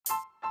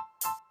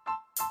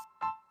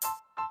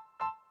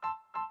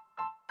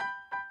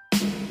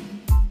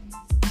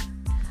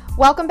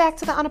Welcome back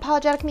to the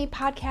Unapologetic Me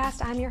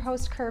podcast. I'm your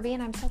host, Kirby,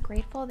 and I'm so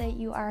grateful that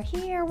you are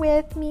here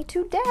with me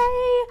today.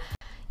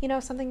 You know,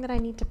 something that I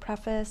need to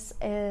preface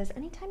is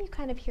anytime you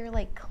kind of hear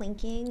like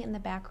clinking in the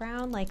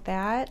background like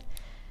that,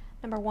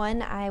 number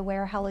one, I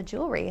wear hella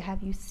jewelry.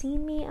 Have you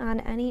seen me on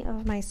any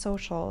of my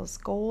socials?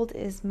 Gold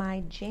is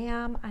my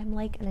jam. I'm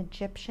like an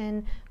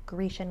Egyptian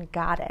Grecian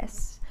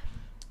goddess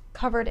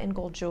covered in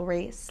gold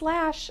jewelry. /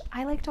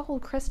 I like to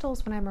hold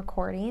crystals when I'm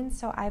recording.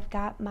 So I've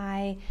got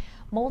my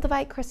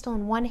Moldavite crystal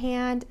in one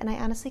hand, and I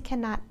honestly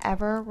cannot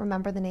ever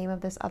remember the name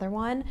of this other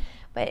one,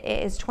 but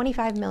it is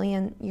 25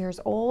 million years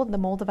old. The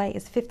Moldavite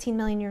is 15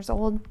 million years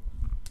old.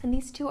 And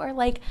these two are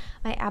like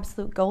my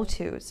absolute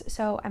go-tos.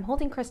 So I'm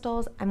holding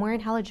crystals, I'm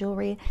wearing hella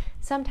jewelry.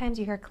 Sometimes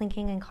you hear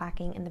clinking and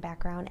clacking in the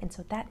background, and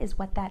so that is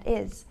what that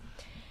is.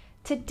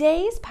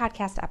 Today's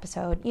podcast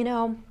episode, you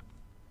know,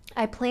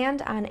 I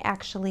planned on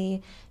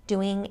actually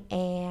doing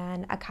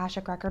an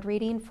Akashic record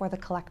reading for the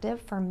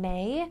collective for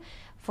May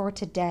for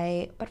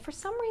today, but for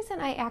some reason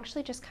I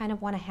actually just kind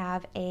of want to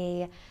have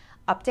a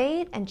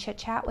update and chit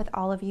chat with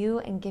all of you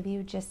and give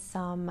you just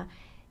some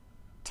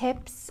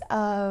tips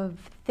of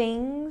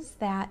things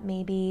that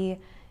maybe,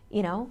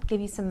 you know,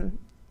 give you some,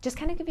 just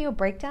kind of give you a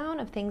breakdown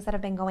of things that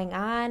have been going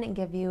on and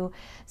give you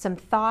some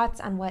thoughts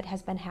on what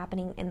has been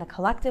happening in the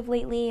collective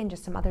lately and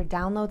just some other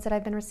downloads that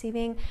I've been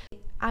receiving.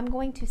 I'm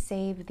going to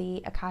save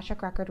the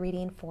Akashic record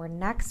reading for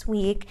next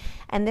week,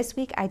 and this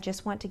week I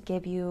just want to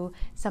give you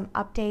some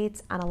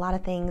updates on a lot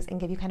of things and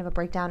give you kind of a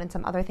breakdown and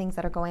some other things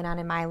that are going on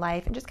in my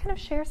life and just kind of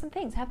share some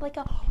things, have like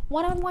a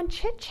one-on-one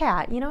chit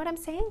chat, you know what I'm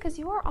saying? Because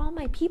you are all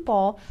my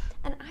people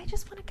and I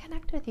just want to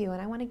connect with you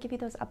and I want to give you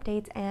those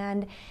updates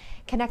and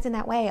connect in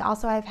that way.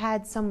 Also, I've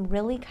had some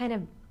really kind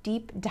of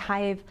deep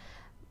dive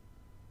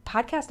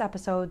podcast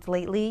episodes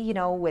lately, you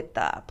know, with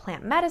the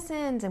plant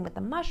medicines and with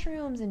the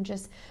mushrooms and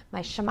just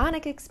my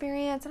shamanic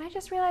experience. And I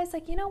just realized,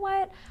 like, you know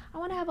what? I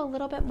want to have a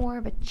little bit more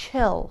of a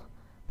chill,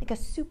 like a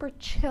super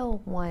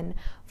chill one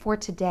for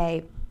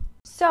today.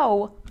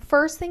 So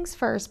first things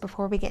first,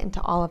 before we get into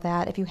all of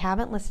that, if you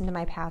haven't listened to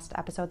my past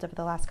episodes over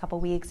the last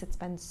couple weeks, it's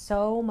been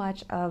so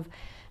much of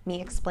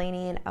me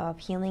explaining of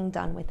healing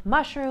done with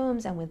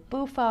mushrooms and with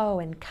Bufo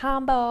and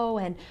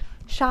Kambo and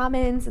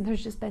shamans, and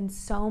there's just been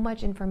so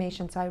much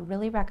information, so I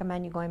really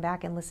recommend you going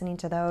back and listening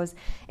to those.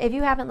 If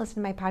you haven't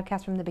listened to my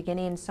podcast from the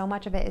beginning, so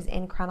much of it is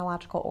in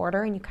chronological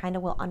order and you kind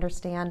of will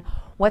understand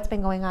what's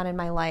been going on in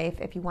my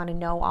life if you want to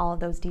know all of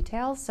those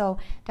details, so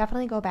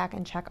definitely go back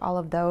and check all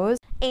of those.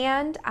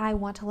 And I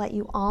want to let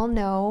you all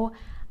know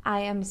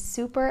I am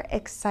super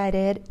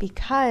excited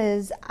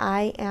because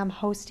I am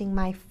hosting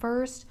my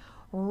first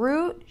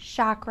Root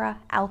Chakra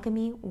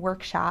Alchemy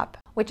Workshop,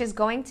 which is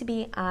going to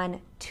be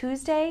on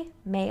Tuesday,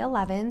 May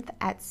 11th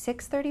at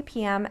 6:30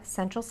 p.m.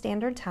 Central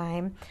Standard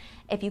Time.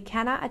 If you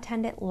cannot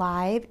attend it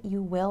live,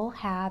 you will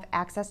have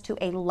access to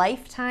a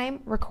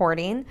lifetime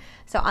recording.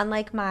 So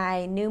unlike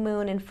my new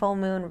moon and full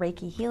moon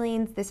Reiki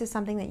healings, this is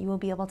something that you will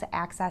be able to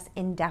access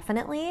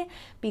indefinitely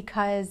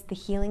because the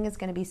healing is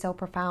going to be so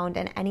profound.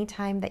 And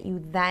anytime that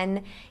you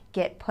then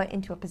get put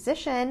into a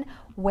position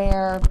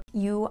where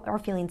you are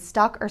feeling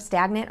stuck or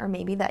stagnant, or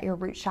maybe that your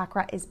root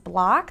chakra is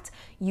blocked,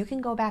 you can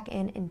go back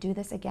in and do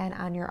this again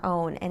on your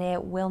own. And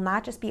it will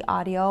not just be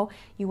audio.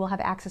 You will have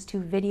access to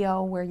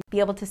video where you'll be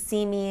able to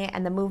see me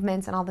and the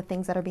movements and all the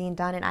things that are being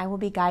done, and I will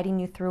be guiding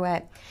you through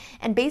it.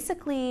 And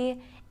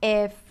basically,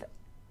 if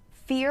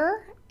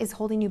fear is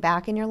holding you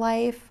back in your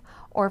life,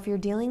 or if you're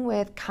dealing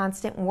with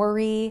constant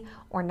worry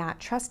or not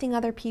trusting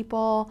other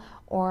people,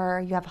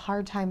 or you have a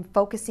hard time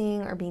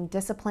focusing or being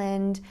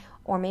disciplined,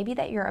 or maybe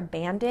that you're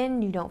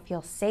abandoned, you don't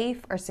feel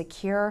safe or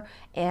secure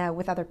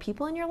with other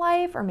people in your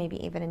life, or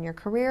maybe even in your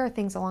career, or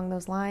things along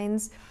those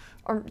lines,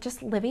 or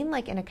just living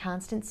like in a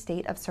constant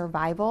state of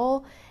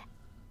survival,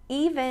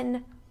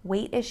 even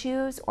weight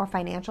issues or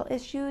financial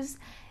issues,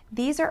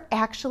 these are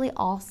actually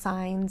all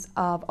signs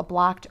of a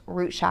blocked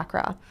root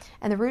chakra.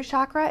 And the root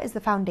chakra is the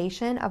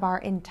foundation of our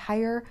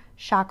entire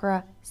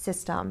chakra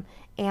system.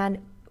 And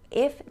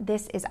if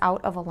this is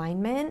out of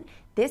alignment,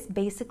 this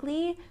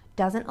basically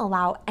doesn't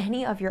allow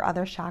any of your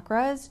other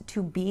chakras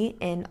to be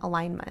in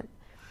alignment.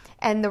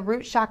 And the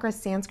root chakra's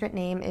Sanskrit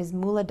name is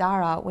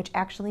Muladhara, which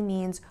actually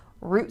means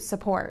root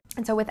support.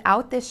 And so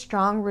without this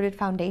strong rooted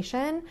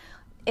foundation,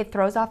 it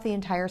throws off the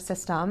entire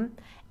system,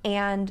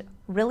 and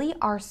really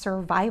our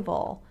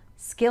survival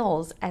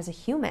skills as a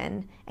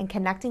human and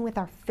connecting with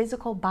our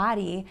physical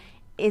body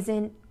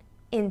isn't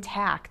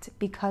intact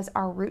because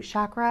our root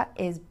chakra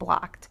is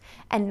blocked.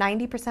 And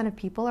 90% of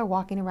people are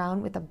walking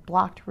around with a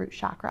blocked root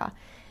chakra.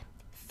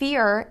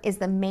 Fear is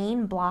the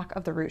main block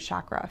of the root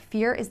chakra.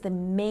 Fear is the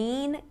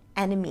main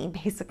enemy,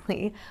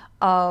 basically,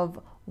 of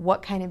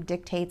what kind of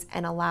dictates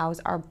and allows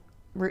our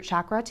root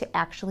chakra to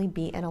actually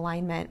be in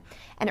alignment.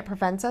 And it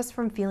prevents us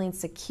from feeling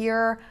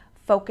secure,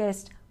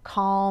 focused,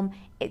 calm,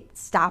 it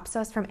stops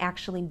us from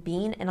actually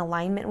being in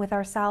alignment with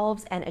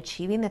ourselves and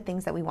achieving the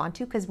things that we want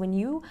to. Because when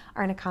you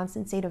are in a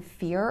constant state of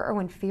fear, or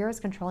when fear is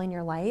controlling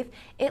your life,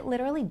 it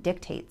literally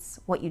dictates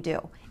what you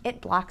do.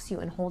 It blocks you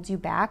and holds you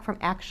back from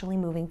actually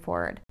moving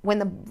forward. When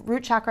the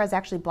root chakra is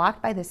actually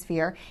blocked by this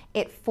fear,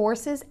 it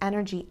forces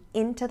energy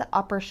into the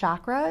upper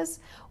chakras,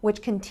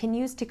 which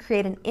continues to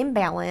create an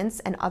imbalance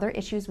and other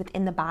issues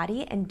within the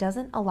body and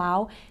doesn't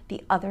allow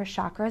the other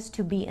chakras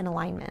to be in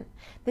alignment.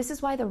 This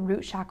is why the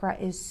root chakra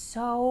is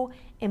so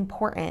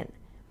important,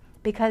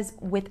 because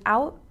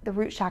without the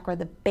root chakra,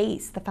 the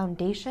base, the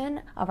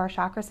foundation of our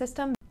chakra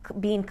system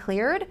being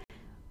cleared,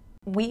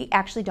 we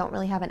actually don't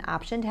really have an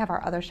option to have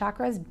our other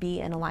chakras be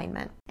in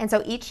alignment. And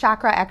so each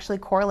chakra actually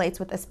correlates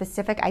with a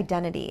specific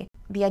identity.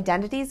 The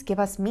identities give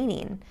us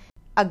meaning.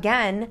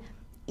 Again,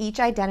 each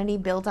identity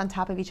builds on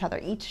top of each other.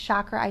 Each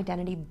chakra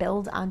identity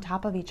builds on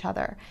top of each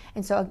other.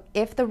 And so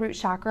if the root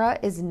chakra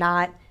is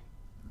not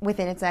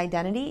within its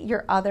identity,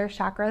 your other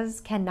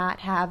chakras cannot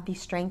have the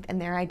strength in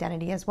their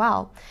identity as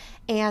well.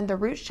 And the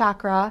root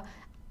chakra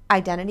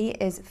identity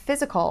is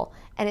physical,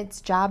 and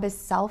its job is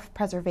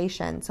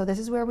self-preservation. So this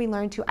is where we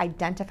learn to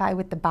identify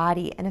with the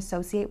body and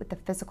associate with the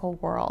physical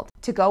world.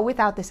 To go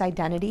without this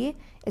identity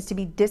is to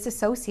be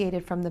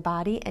disassociated from the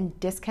body and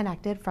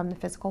disconnected from the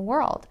physical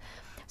world.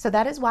 So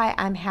that is why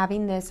I'm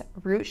having this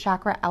root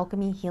chakra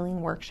alchemy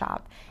healing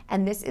workshop.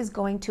 And this is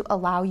going to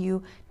allow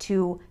you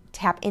to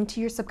tap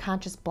into your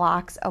subconscious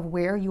blocks of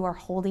where you are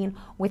holding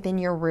within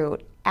your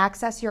root.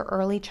 Access your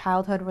early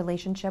childhood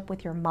relationship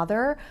with your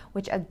mother,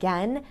 which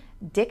again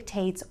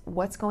dictates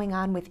what's going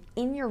on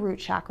within your root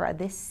chakra,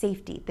 this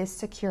safety, this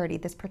security,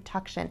 this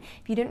protection.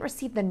 If you didn't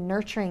receive the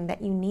nurturing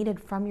that you needed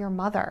from your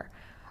mother,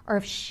 or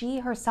if she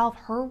herself,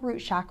 her root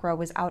chakra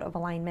was out of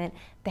alignment,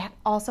 that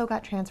also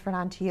got transferred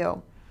onto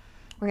you.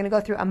 We're going to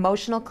go through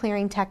emotional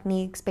clearing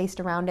techniques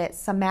based around it,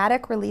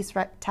 somatic release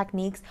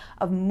techniques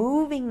of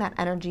moving that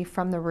energy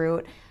from the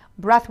root,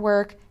 breath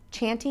work,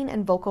 chanting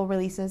and vocal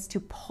releases to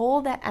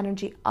pull that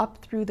energy up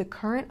through the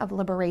current of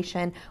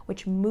liberation,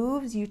 which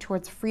moves you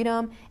towards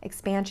freedom,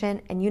 expansion,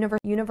 and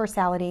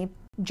universality,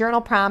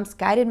 journal prompts,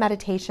 guided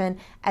meditation,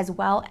 as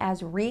well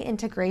as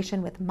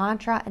reintegration with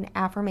mantra and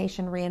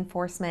affirmation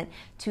reinforcement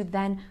to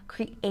then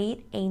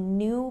create a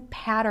new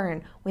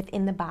pattern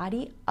within the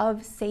body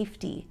of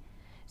safety,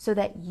 so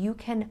that you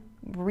can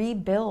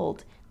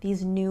rebuild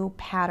these new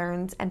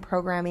patterns and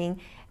programming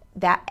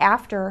that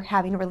after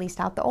having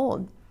released out the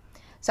old.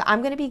 So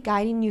I'm going to be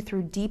guiding you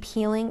through deep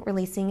healing,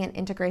 releasing, and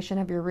integration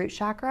of your root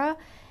chakra.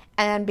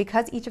 And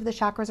because each of the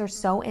chakras are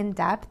so in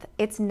depth,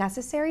 it's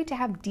necessary to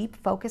have deep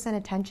focus and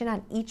attention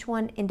on each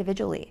one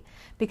individually,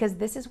 because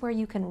this is where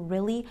you can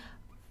really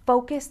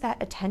focus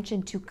that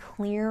attention to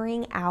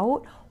clearing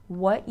out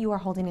what you are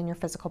holding in your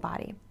physical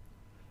body.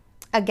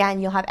 Again,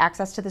 you'll have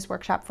access to this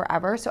workshop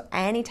forever. So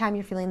anytime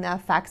you're feeling the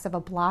effects of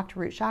a blocked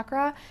root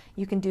chakra,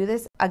 you can do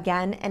this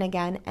again and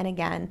again and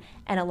again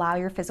and allow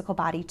your physical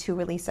body to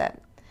release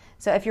it.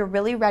 So if you're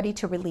really ready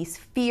to release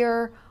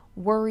fear,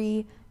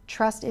 worry,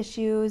 trust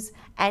issues,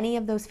 any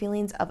of those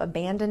feelings of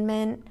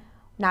abandonment,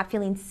 not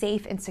feeling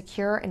safe and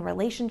secure in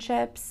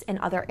relationships, in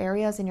other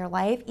areas in your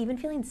life, even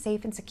feeling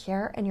safe and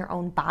secure in your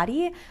own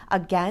body,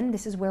 again,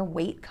 this is where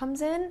weight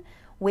comes in.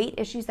 Weight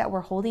issues that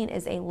we're holding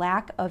is a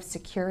lack of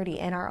security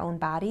in our own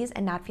bodies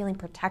and not feeling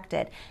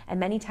protected. And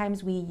many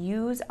times we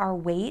use our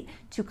weight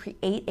to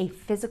create a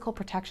physical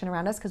protection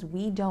around us because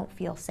we don't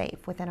feel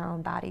safe within our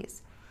own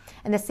bodies.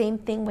 And the same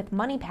thing with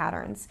money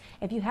patterns.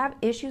 If you have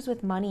issues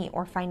with money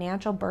or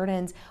financial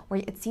burdens where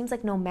it seems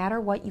like no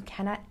matter what, you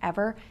cannot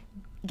ever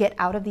get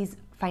out of these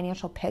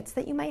financial pits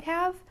that you might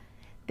have,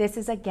 this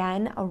is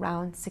again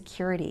around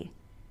security.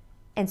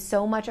 And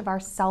so much of our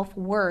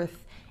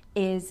self-worth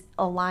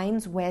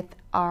aligns with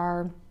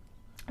our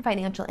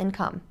financial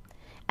income.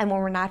 And when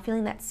we're not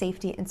feeling that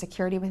safety and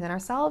security within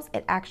ourselves,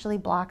 it actually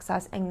blocks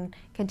us and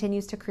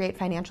continues to create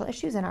financial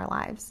issues in our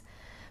lives.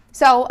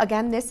 So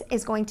again, this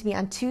is going to be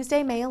on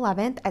Tuesday, May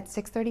 11th at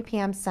 6:30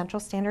 p.m. Central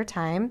Standard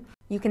Time.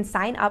 You can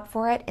sign up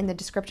for it in the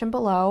description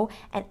below,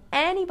 and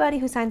anybody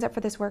who signs up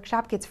for this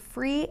workshop gets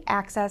free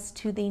access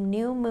to the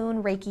New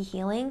Moon Reiki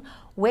Healing,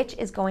 which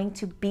is going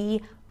to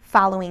be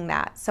following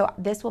that. So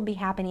this will be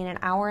happening an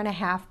hour and a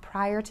half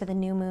prior to the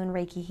New Moon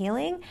Reiki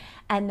Healing,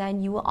 and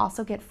then you will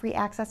also get free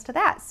access to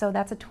that. So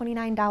that's a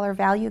 $29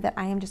 value that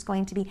I am just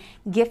going to be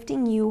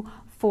gifting you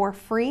for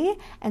free.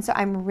 And so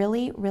I'm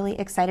really, really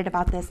excited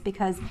about this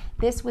because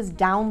this was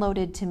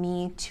downloaded to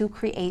me to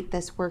create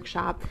this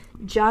workshop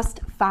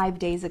just 5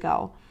 days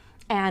ago.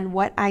 And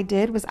what I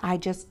did was I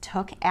just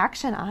took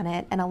action on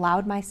it and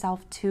allowed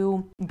myself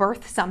to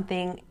birth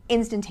something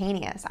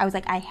instantaneous. I was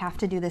like, I have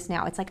to do this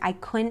now. It's like I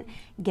couldn't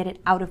get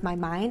it out of my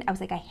mind. I was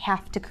like, I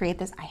have to create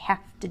this. I have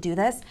to do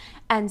this.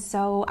 And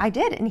so I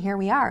did, and here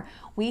we are.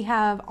 We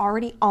have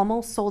already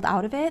almost sold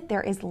out of it.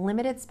 There is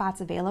limited spots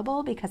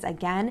available because,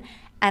 again,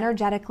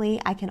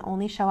 energetically, I can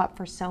only show up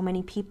for so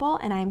many people,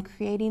 and I'm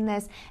creating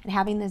this and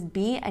having this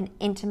be an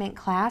intimate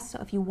class. So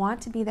if you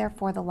want to be there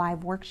for the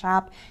live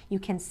workshop, you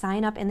can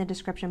sign up in the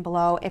description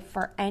below. If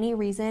for any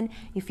reason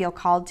you feel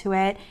called to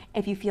it,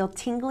 if you feel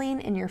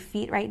tingling in your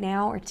feet right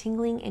now or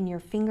tingling in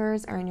your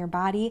fingers or in your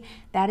body,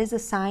 that is a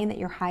sign that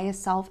your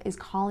highest self is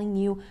calling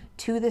you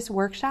to this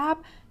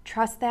workshop.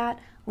 Trust that.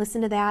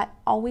 Listen to that.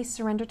 Always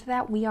surrender to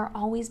that. We are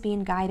always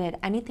being guided.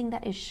 Anything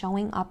that is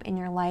showing up in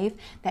your life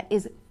that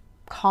is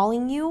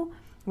calling you,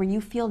 where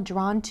you feel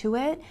drawn to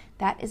it,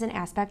 that is an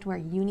aspect where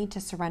you need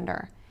to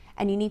surrender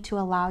and you need to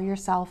allow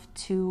yourself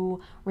to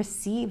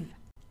receive.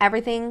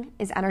 Everything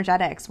is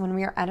energetics. When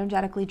we are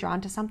energetically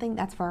drawn to something,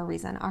 that's for a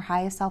reason. Our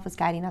highest self is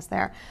guiding us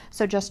there.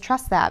 So just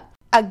trust that.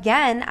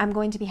 Again, I'm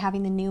going to be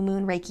having the new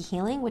moon Reiki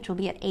healing, which will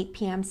be at 8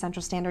 p.m.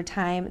 Central Standard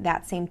Time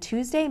that same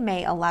Tuesday,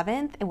 May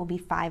 11th. It will be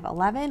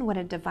 511. What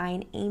a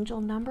divine angel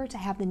number to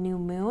have the new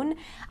moon.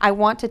 I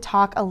want to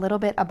talk a little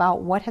bit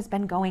about what has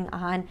been going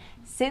on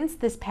since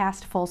this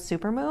past full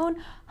supermoon.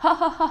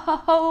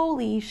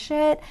 Holy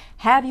shit.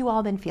 Have you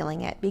all been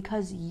feeling it?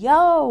 Because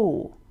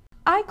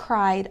I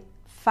cried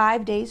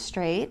 5 days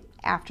straight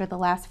after the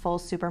last full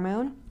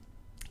supermoon.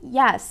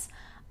 Yes,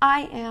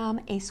 I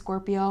am a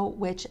Scorpio,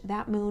 which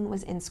that moon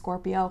was in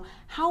Scorpio.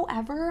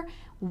 However,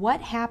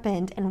 what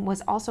happened and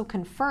was also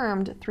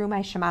confirmed through my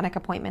shamanic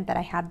appointment that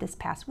I had this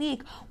past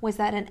week was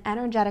that an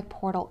energetic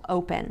portal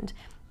opened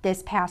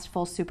this past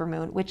full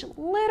supermoon, which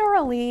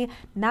literally,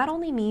 not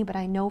only me, but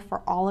I know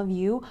for all of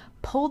you,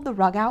 pulled the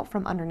rug out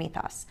from underneath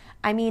us.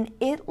 I mean,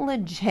 it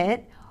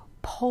legit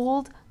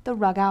pulled the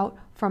rug out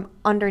from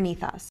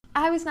underneath us.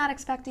 I was not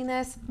expecting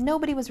this.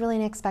 Nobody was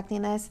really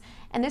expecting this.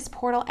 And this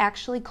portal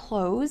actually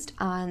closed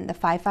on the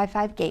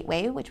 555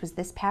 gateway, which was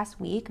this past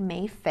week,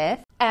 May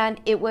 5th.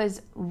 And it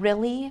was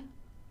really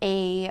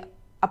a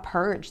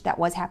purge that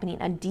was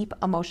happening, a deep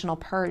emotional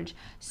purge.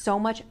 So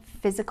much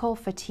physical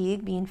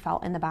fatigue being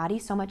felt in the body,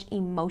 so much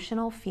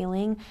emotional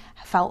feeling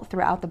felt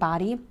throughout the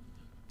body.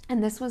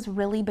 And this was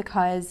really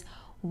because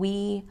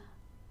we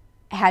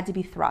had to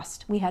be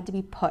thrust. We had to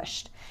be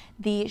pushed.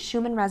 The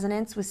Schumann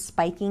resonance was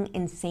spiking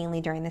insanely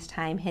during this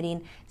time,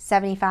 hitting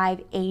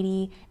 75,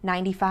 80,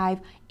 95.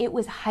 It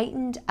was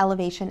heightened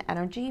elevation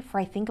energy for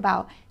I think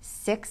about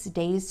 6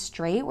 days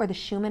straight, where the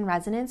Schumann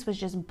resonance was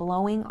just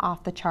blowing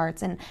off the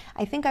charts. And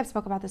I think I've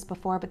spoke about this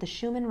before, but the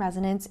Schumann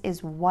resonance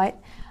is what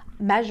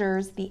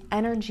measures the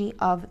energy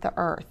of the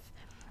earth.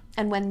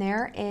 And when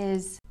there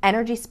is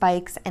energy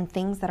spikes and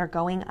things that are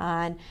going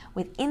on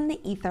within the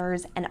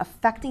ethers and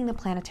affecting the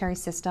planetary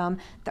system,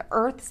 the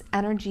Earth's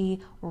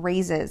energy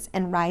raises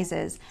and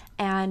rises.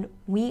 And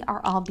we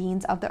are all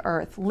beings of the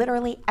Earth.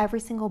 Literally every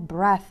single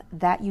breath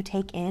that you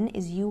take in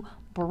is you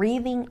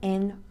breathing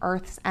in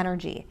Earth's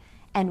energy.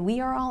 And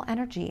we are all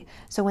energy.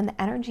 So when the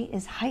energy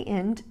is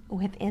heightened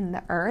within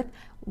the earth,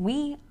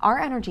 our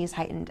energy is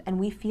heightened and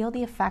we feel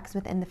the effects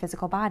within the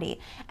physical body.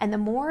 And the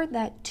more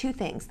that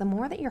the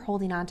more that you're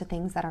holding on to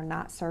things that are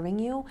not serving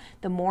you,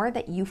 the more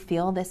that you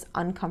feel this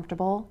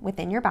uncomfortable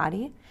within your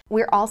body.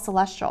 We're all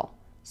celestial.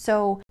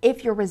 So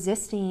if you're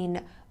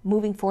resisting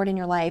moving forward in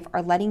your life,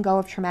 or letting go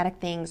of traumatic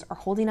things, or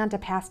holding on to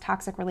past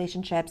toxic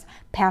relationships,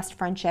 past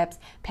friendships,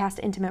 past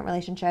intimate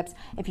relationships,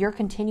 if you're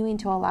continuing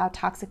to allow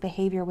toxic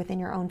behavior within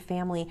your own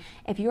family,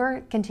 if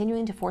you're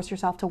continuing to force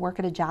yourself to work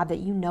at a job that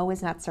you know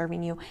is not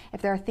serving you,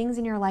 if there are things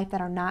in your life that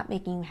are not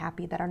making you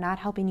happy, that are not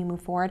helping you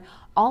move forward,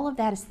 all of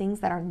that is things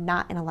that are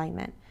not in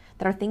alignment,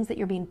 that are things that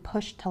you're being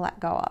pushed to let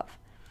go of.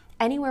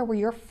 Anywhere where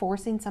you're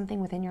forcing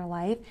something within your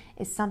life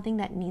is something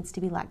that needs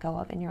to be let go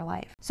of in your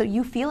life. So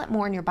you feel it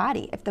more in your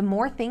body. If the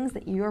more things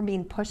that you're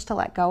being pushed to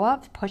let go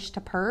of, pushed to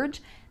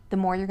purge, the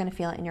more you're going to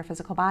feel it in your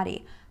physical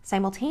body.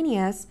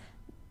 Simultaneous,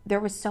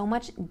 there was so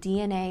much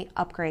DNA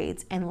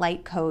upgrades and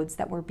light codes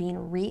that were being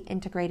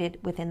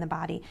reintegrated within the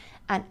body.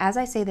 And as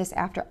I say this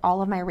after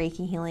all of my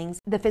Reiki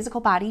healings, the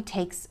physical body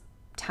takes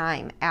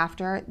time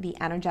after the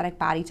energetic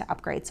body to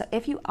upgrade. So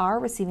if you are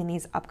receiving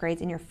these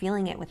upgrades and you're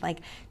feeling it with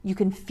you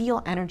can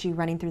feel energy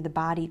running through the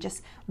body,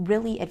 just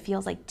really it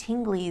feels like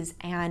tinglies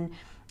and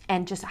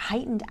just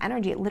heightened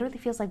energy. It literally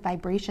feels like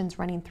vibrations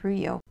running through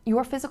you.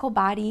 Your physical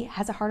body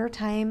has a harder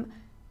time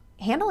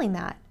handling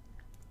that.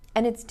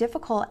 And it's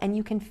difficult and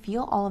you can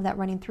feel all of that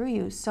running through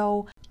you.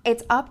 So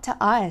it's up to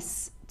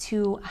us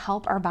to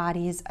help our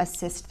bodies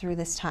assist through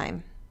this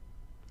time.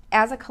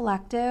 As a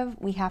collective,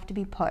 we have to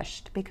be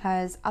pushed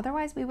because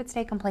otherwise we would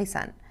stay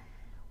complacent.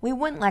 We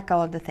wouldn't let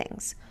go of the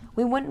things.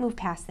 We wouldn't move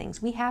past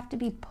things. We have to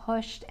be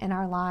pushed in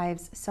our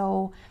lives.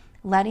 So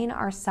letting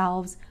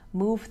ourselves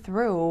move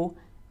through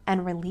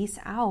and release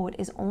out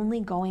is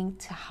only going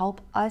to help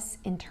us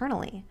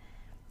internally.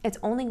 It's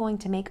only going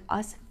to make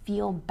us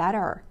feel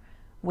better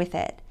with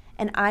it.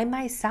 And I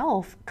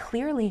myself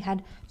clearly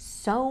had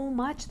so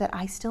much that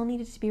I still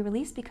needed to be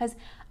released because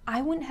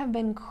I wouldn't have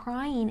been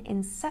crying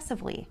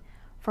incessantly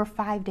for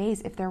 5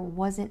 days if there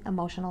wasn't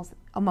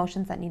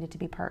emotions that needed to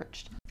be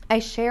purged. I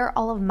share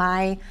all of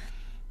my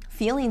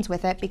feelings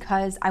with it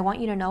because I want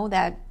you to know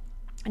that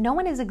no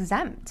one is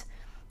exempt.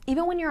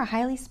 Even when you're a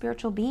highly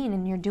spiritual being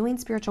and you're doing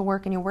spiritual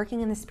work and you're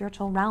working in the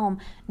spiritual realm,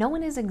 no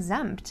one is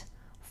exempt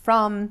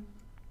from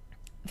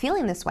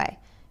feeling this way.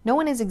 No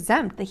one is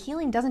exempt. The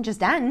healing doesn't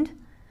just end.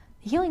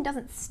 The healing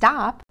doesn't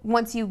stop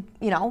once you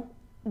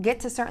get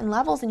to certain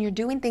levels and you're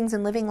doing things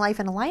and living life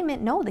in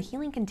alignment. No, the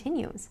healing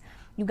continues.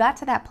 You got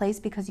to that place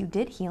because you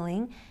did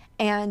healing,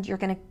 and you're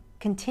going to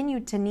continue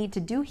to need to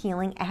do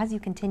healing as you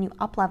continue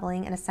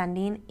up-leveling and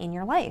ascending in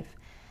your life.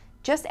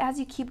 Just as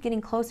you keep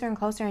getting closer and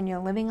closer and you're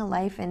living a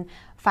life in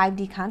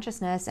 5D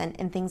consciousness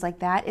and things like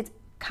that,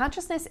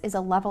 consciousness is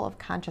a level of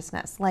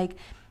consciousness. Like,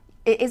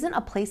 it isn't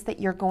a place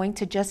that you're going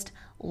to just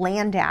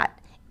land at.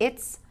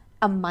 It's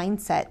a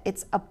mindset.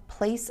 It's a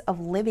place of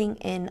living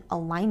in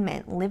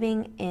alignment,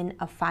 living in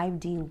a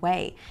 5D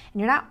way.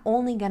 And you're not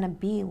only going to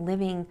be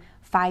living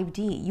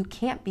 5D. You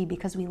can't be,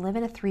 because we live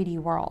in a 3D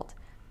world.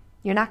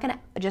 You're not going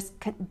to just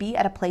be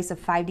at a place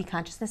of 5D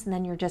consciousness and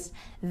then you're just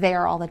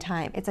there all the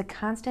time. It's a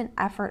constant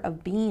effort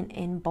of being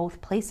in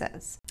both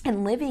places.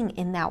 And living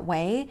in that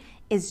way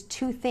is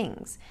two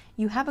things.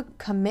 You have a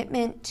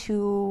commitment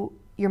to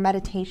your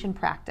meditation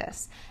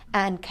practice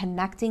and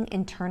connecting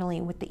internally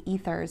with the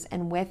ethers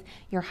and with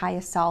your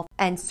highest self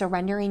and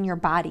surrendering your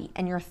body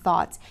and your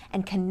thoughts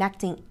and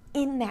connecting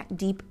in that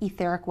deep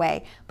etheric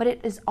way. But it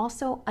is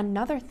also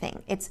another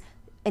thing. It's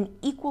an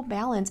equal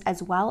balance,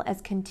 as well as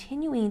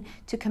continuing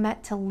to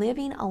commit to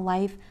living a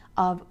life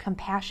of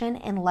compassion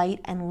and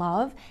light and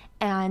love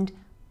and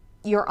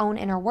your own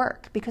inner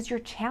work, because you're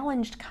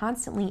challenged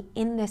constantly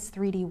in this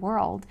 3D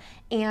world,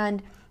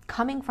 and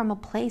coming from a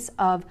place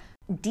of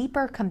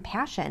deeper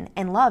compassion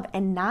and love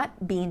and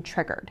not being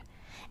triggered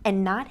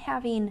and not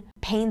having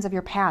pains of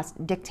your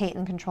past dictate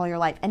and control your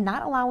life and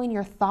not allowing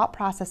your thought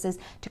processes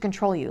to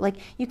control you. Like,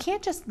 you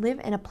can't just live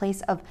in a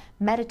place of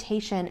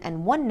meditation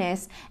and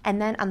oneness and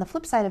then on the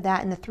flip side of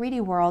that, in the 3D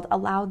world,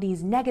 allow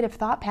these negative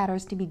thought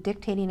patterns to be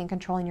dictating and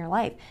controlling your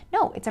life.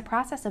 No, it's a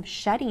process of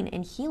shedding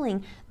and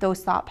healing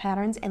those thought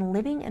patterns and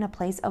living in a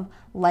place of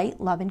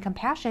light, love, and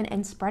compassion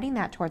and spreading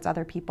that towards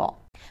other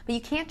people. But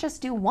you can't just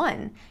do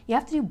one. You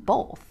have to do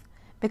both,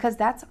 because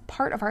that's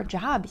part of our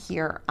job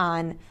here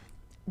on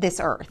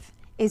this earth,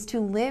 is to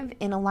live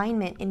in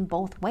alignment in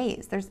both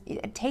ways.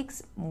 It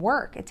takes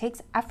work. It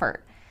takes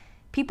effort.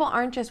 People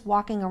aren't just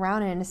walking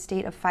around in a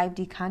state of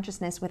 5D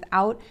consciousness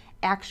without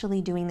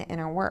actually doing the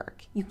inner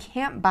work. You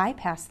can't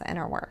bypass the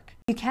inner work.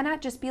 You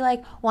cannot just be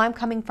like, well, I'm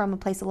coming from a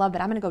place of love,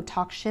 but I'm going to go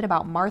talk shit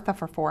about Martha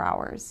for 4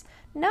 hours.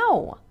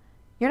 No,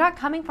 you're not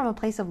coming from a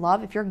place of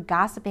love if you're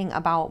gossiping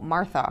about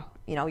Martha,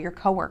 your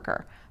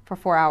coworker, for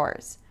 4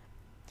 hours.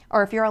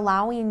 Or if you're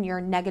allowing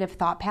your negative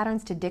thought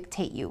patterns to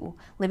dictate you,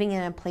 living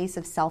in a place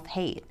of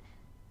self-hate.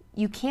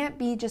 You can't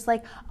be just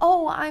like,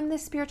 oh, I'm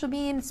this spiritual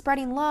being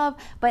spreading love,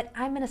 but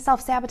I'm going to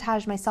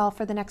self-sabotage myself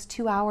for the next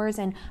 2 hours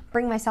and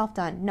bring myself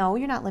down. No,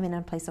 you're not living in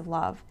a place of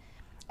love.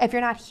 If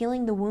you're not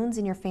healing the wounds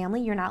in your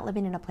family, you're not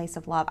living in a place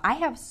of love. I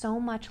have so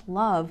much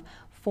love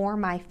for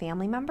my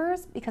family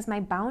members because my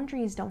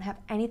boundaries don't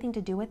have anything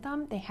to do with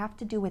them. They have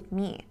to do with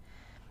me.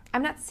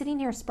 I'm not sitting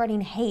here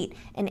spreading hate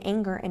and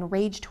anger and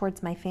rage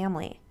towards my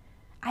family.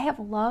 I have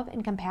love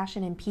and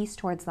compassion and peace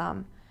towards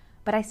them,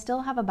 but I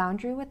still have a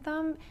boundary with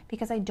them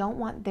because I don't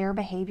want their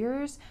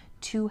behaviors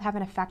to have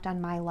an effect on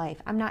my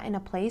life. I'm not in a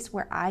place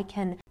where I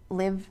can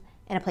live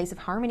in a place of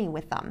harmony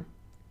with them.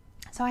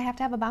 So I have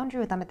to have a boundary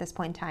with them at this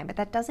point in time. But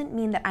that doesn't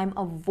mean that I'm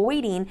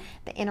avoiding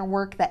the inner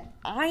work that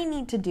I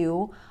need to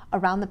do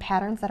around the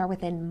patterns that are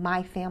within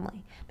my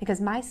family, because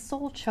my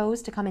soul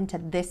chose to come into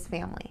this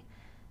family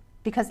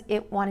because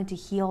it wanted to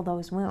heal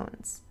those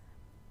wounds.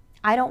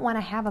 I don't want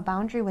to have a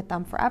boundary with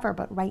them forever,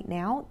 but right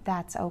now,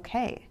 that's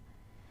okay.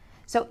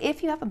 So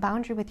if you have a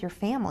boundary with your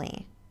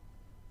family,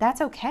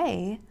 that's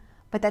okay,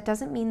 but that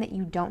doesn't mean that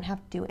you don't have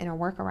to do inner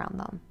work around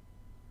them.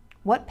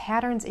 What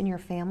patterns in your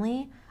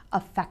family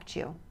affect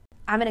you?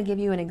 I'm going to give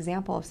you an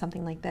example of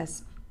something like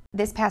this.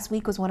 This past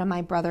week was one of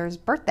my brother's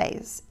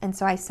birthdays, and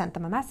so I sent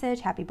them a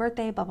message, happy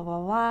birthday, blah, blah,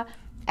 blah, blah.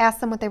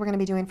 Asked them what they were going to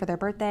be doing for their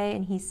birthday,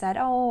 and he said,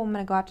 oh, I'm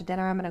going to go out to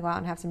dinner, I'm going to go out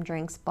and have some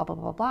drinks, blah, blah,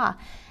 blah, blah.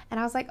 And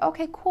I was like,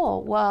 okay,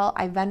 cool. Well,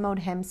 I Venmo'd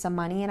him some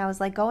money, and I was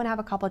like, go and have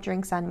a couple of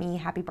drinks on me,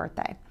 happy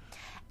birthday.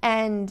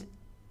 And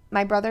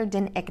my brother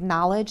didn't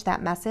acknowledge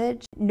that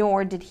message,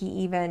 nor did he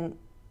even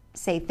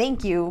say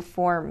thank you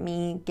for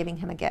me giving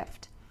him a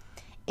gift.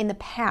 In the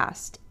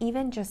past,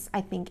 even just,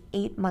 I think,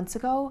 8 months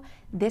ago,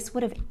 this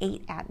would have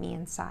ate at me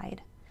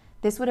inside.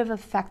 This would have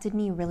affected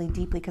me really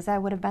deeply because I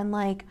would have been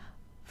like,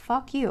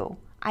 fuck you.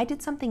 I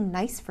did something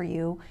nice for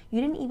you. You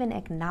didn't even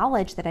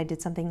acknowledge that I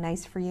did something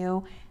nice for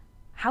you.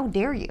 How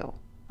dare you?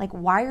 Like,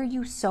 why are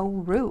you so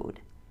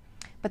rude?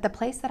 But the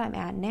place that I'm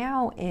at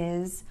now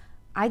is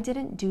I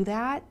didn't do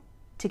that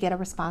to get a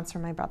response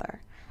from my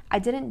brother. I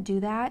didn't do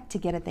that to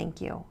get a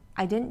thank you.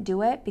 I didn't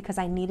do it because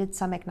I needed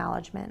some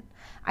acknowledgement.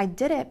 I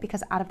did it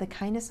because out of the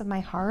kindness of my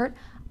heart,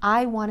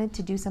 I wanted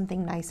to do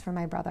something nice for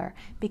my brother,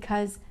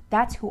 because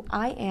that's who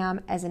I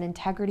am as an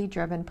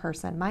integrity-driven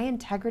person. My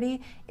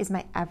integrity is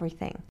my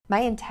everything. My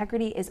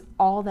integrity is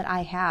all that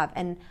I have.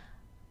 And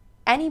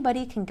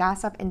anybody can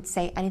gossip and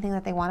say anything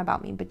that they want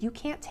about me, but you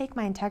can't take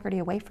my integrity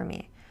away from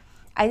me.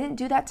 I didn't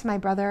do that to my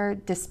brother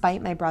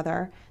despite my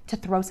brother, to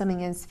throw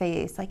something in his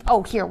face like,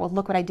 oh, here, well,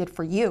 look what I did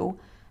for you.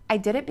 I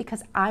did it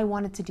because I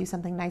wanted to do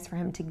something nice for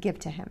him, to give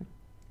to him,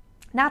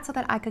 not so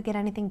that I could get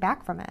anything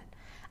back from it.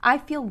 I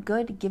feel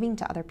good giving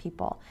to other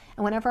people,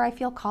 and whenever I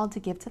feel called to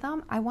give to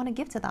them, I want to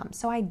give to them,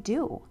 so I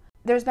do.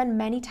 There's been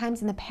many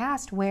times in the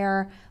past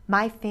where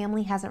my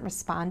family hasn't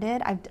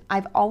responded.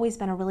 I've always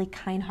been a really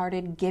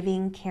kind-hearted,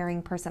 giving,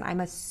 caring person.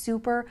 I'm a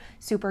super,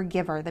 super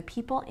giver. The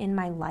people in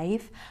my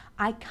life,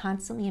 I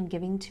constantly am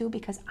giving to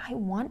because I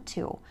want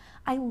to.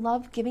 I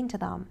love giving to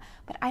them,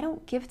 but I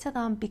don't give to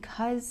them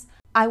because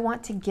I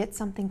want to get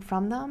something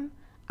from them.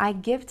 I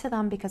give to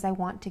them because I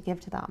want to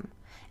give to them.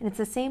 And it's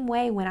the same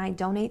way when I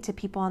donate to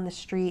people on the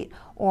street,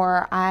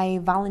 or I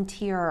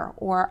volunteer,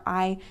 or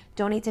I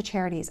donate to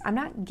charities. I'm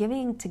not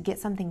giving to get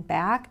something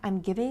back.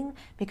 I'm giving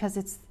because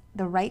it's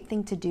the right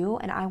thing to do,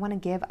 and I want to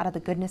give out of the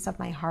goodness of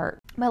my heart.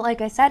 But like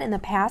I said, in the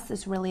past,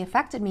 this really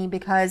affected me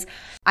because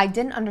I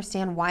didn't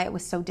understand why it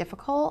was so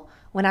difficult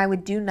when I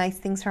would do nice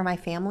things for my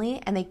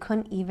family and they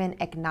couldn't even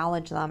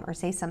acknowledge them or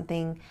say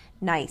something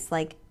nice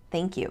like,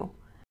 thank you.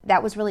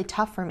 That was really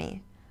tough for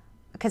me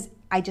because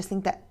I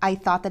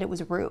thought that it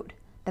was rude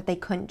that they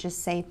couldn't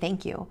just say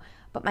thank you.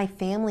 But my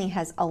family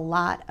has a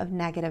lot of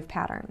negative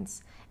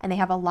patterns, and they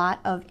have a lot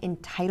of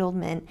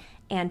entitlement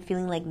and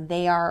feeling like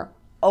they are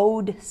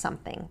owed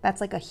something.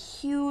 That's like a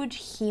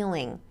huge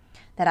healing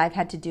that I've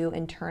had to do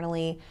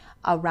internally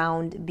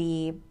around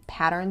the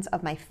patterns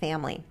of my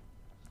family,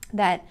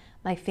 that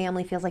my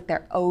family feels like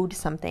they're owed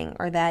something,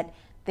 or that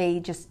they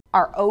just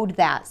are owed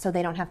that so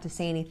they don't have to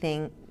say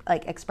anything,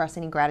 like express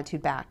any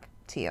gratitude back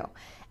to you.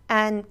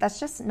 And that's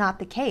just not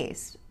the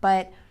case.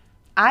 But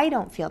I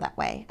don't feel that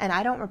way, and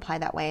I don't reply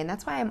that way. And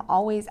that's why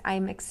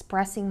I'm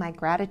expressing my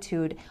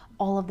gratitude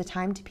all of the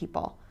time to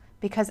people,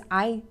 because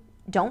I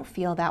don't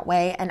feel that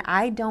way and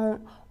I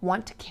don't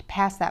want to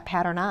pass that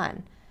pattern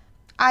on.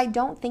 I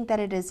don't think that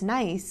it is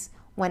nice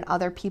when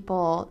other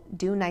people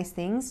do nice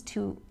things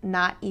to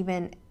not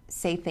even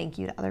say thank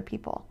you to other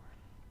people.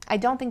 I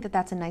don't think that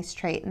that's a nice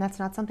trait, and that's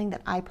not something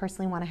that I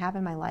personally want to have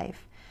in my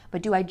life.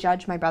 But do I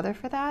judge my brother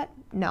for that?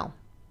 No.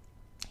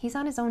 He's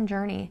on his own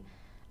journey.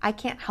 I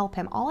can't help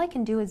him. All I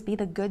can do is be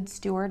the good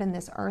steward in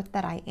this earth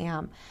that I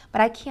am.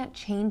 But I can't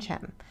change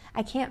him.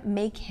 I can't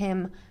make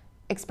him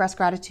express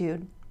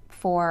gratitude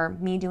for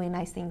me doing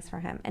nice things for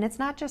him. And it's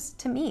not just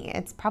to me.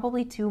 It's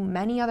probably to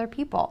many other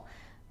people,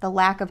 the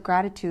lack of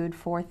gratitude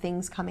for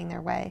things coming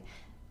their way.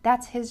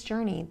 That's his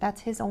journey.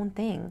 That's his own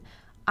thing.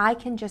 I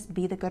can just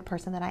be the good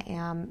person that I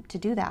am to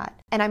do that.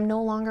 And I'm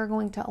no longer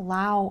going to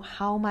allow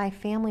how my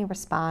family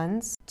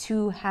responds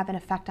to have an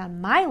effect on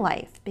my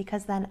life,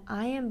 because then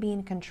I am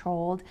being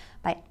controlled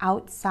by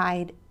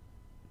outside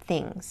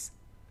things.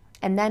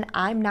 And then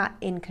I'm not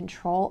in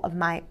control of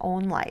my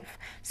own life.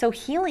 So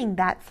healing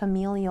that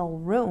familial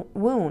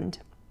wound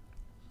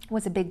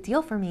was a big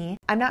deal for me.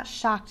 I'm not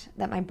shocked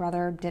that my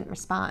brother didn't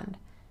respond,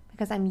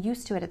 because I'm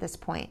used to it at this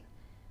point.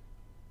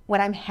 What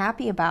I'm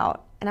happy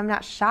about, and I'm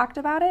not shocked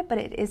about it, but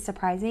it is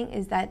surprising,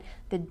 is that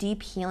the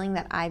deep healing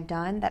that I've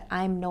done, that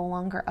I'm no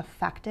longer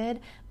affected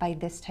by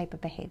this type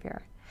of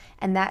behavior.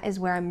 And that is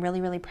where I'm really,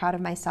 really proud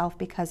of myself,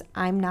 because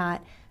I'm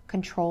not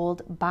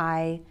controlled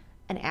by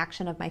an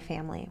action of my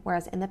family.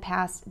 Whereas in the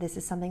past, this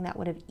is something that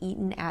would have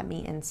eaten at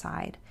me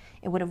inside.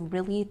 It would have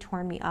really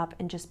torn me up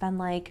and just been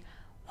like,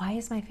 why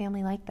is my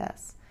family like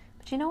this?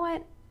 But you know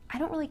what? I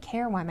don't really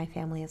care why my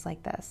family is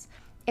like this.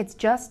 It's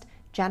just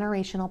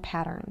generational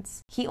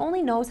patterns. He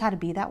only knows how to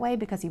be that way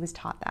because he was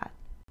taught that.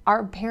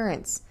 Our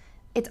parents,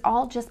 it's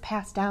all just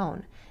passed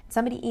down.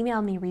 Somebody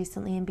emailed me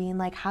recently and being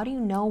like, how do you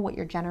know what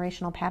your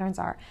generational patterns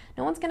are?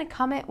 No one's going to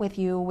come at with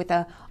you with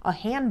a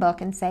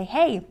handbook and say,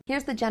 hey,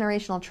 here's the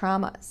generational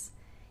traumas.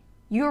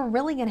 You're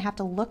really going to have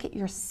to look at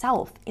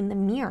yourself in the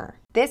mirror.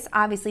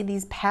 Obviously,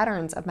 these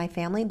patterns of my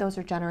family, those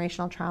are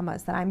generational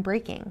traumas that I'm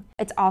breaking.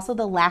 It's also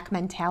the lack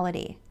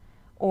mentality,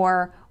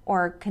 or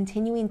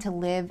continuing to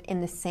live in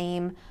the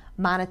same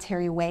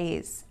monetary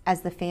ways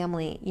as the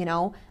family,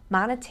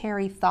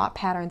 monetary thought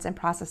patterns and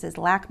processes,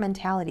 lack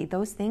mentality,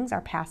 those things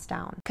are passed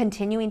down.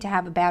 Continuing to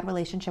have a bad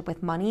relationship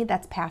with money,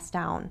 that's passed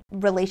down.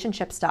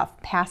 Relationship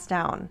stuff, passed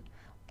down.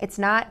 It's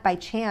not by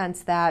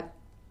chance that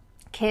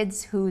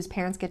kids whose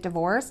parents get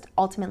divorced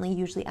ultimately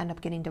usually end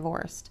up getting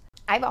divorced.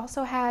 I've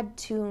also had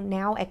to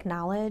now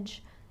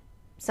acknowledge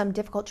some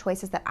difficult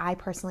choices that I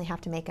personally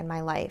have to make in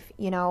my life.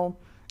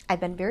 I've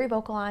been very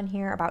vocal on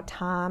here about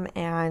Tom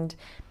and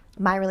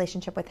my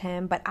relationship with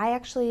him, but I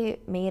actually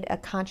made a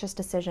conscious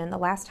decision. The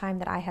last time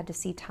that I had to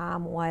see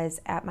Tom was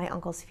at my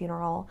uncle's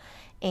funeral,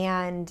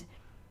 and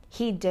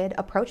he did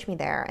approach me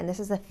there. And this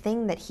is a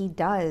thing that he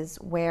does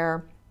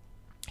where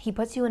he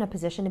puts you in a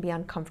position to be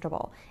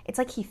uncomfortable. It's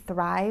like he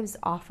thrives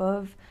off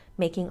of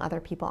making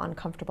other people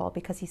uncomfortable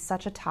because he's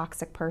such a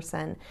toxic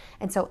person.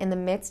 And so in the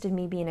midst of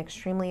me being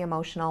extremely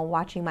emotional,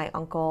 watching my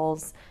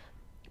uncle's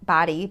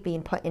body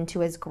being put into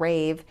his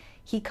grave,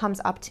 he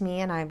comes up to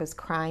me and I was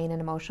crying and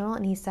emotional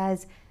and he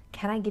says,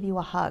 "Can I give you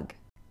a hug?"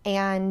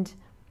 And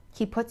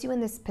he puts you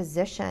in this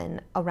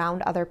position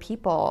around other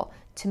people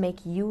to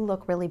make you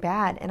look really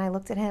bad. And I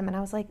looked at him and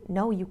I was like,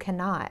 "No, you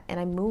cannot." And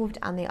I moved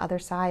on the other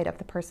side of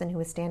the person who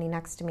was standing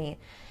next to me.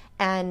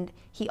 And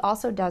he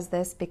also does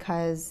this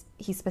because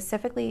he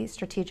specifically,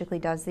 strategically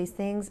does these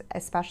things,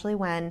 especially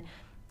when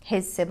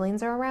his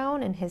siblings are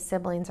around, and his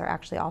siblings are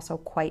actually also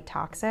quite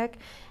toxic.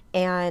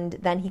 And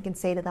then he can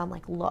say to them,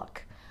 like,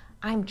 "Look,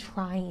 I'm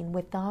trying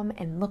with them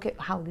and look at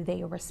how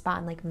they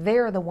respond. Like,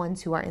 they're the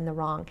ones who are in the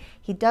wrong."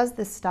 He does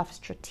this stuff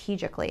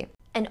strategically.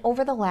 And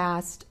over the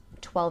last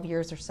 12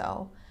 years or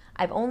so,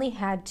 I've only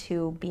had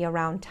to be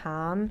around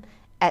Tom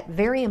at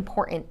very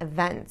important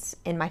events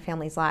in my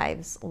family's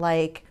lives,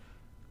 like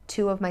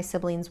 2 of my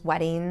siblings'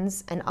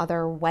 weddings and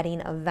other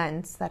wedding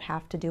events that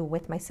have to do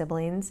with my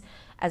siblings,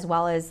 as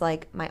well as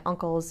like my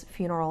uncle's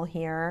funeral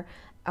here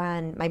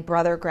and my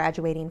brother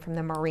graduating from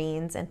the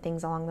Marines and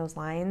things along those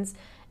lines.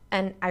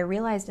 And I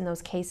realized in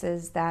those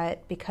cases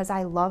that because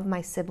I love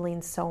my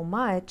siblings so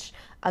much,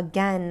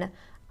 again,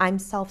 I'm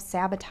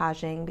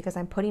self-sabotaging because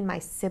I'm putting my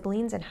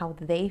siblings and how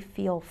they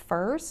feel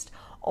first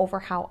over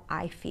how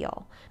I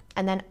feel.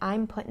 And then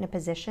I'm put in a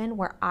position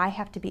where I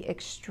have to be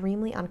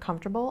extremely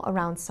uncomfortable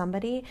around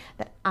somebody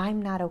that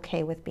I'm not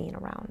okay with being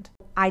around.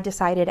 I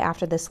decided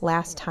after this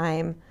last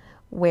time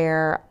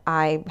where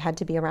I had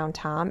to be around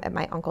Tom at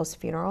my uncle's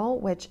funeral,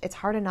 which it's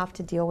hard enough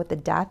to deal with the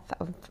death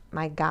of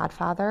my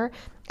godfather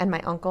and my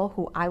uncle,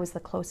 who I was the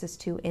closest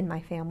to in my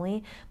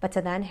family, but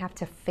to then have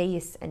to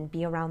face and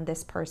be around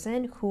this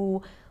person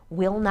who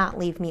will not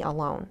leave me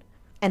alone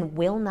and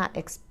will not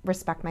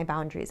respect my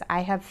boundaries.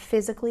 I have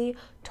physically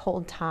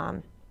told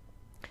Tom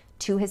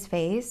to his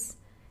face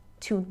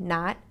to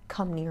not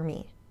come near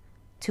me,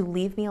 to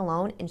leave me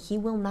alone, and he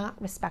will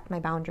not respect my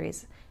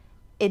boundaries.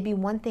 It'd be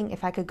one thing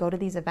if I could go to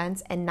these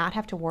events and not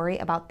have to worry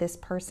about this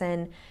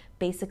person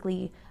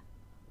basically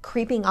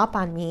creeping up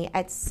on me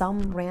at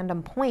some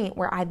random point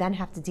where I then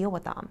have to deal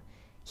with them.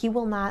 He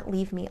will not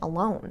leave me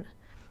alone.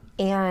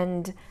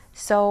 And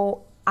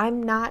so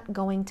I'm not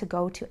going to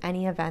go to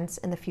any events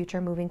in the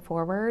future moving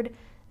forward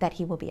that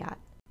he will be at.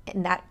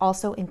 And that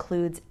also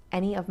includes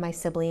any of my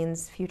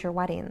siblings' future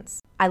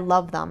weddings. I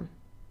love them.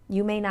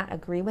 You may not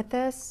agree with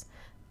this.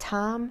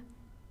 Tom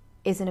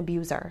is an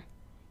abuser.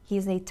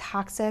 He's a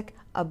toxic,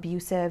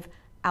 abusive,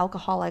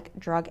 alcoholic,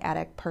 drug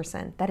addict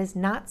person. That is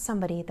not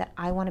somebody that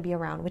I want to be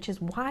around, which is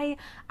why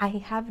I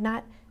have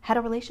not had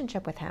a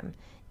relationship with him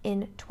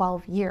in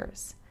 12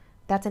 years.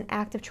 That's an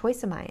active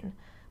choice of mine.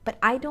 But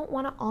I don't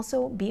want to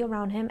also be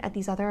around him at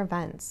these other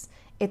events.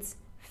 It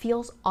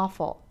feels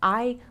awful.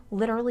 I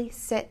literally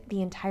sit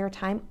the entire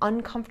time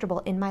uncomfortable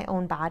in my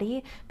own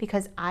body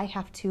because I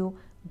have to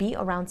be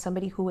around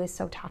somebody who is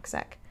so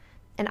toxic.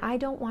 And I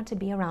don't want to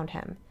be around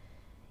him.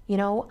 You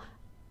know,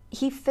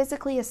 he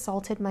physically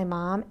assaulted my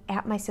mom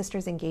at my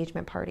sister's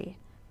engagement party.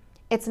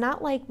 It's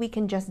not like we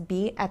can just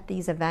be at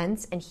these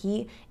events and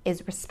he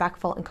is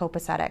respectful and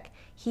copacetic.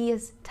 He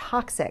is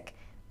toxic.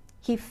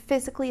 He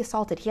physically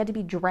assaulted. He had to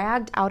be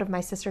dragged out of my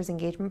sister's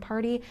engagement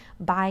party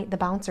by the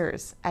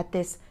bouncers at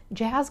this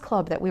jazz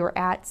club that we were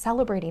at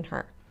celebrating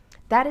her.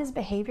 That is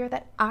behavior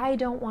that I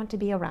don't want to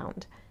be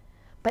around.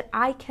 But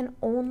I can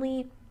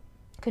only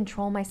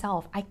control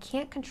myself. I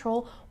can't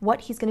control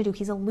what he's going to do.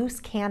 He's a loose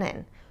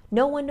cannon.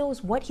 No one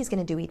knows what he's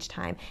going to do each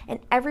time, and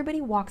everybody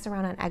walks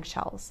around on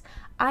eggshells.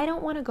 I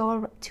don't want to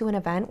go to an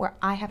event where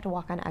I have to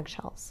walk on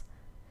eggshells,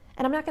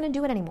 and I'm not going to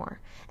do it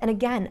anymore. And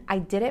again, I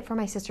did it for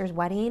my sister's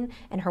wedding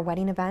and her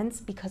wedding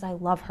events because I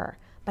love her,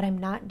 but I'm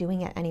not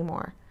doing it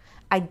anymore.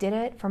 I did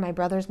it for my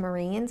brother's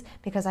Marines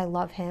because I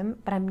love him,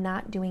 but I'm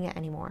not doing it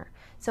anymore.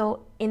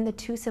 So in the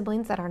 2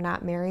 siblings that are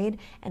not married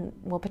and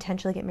will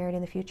potentially get married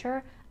in the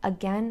future,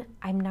 again,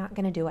 I'm not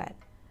going to do it.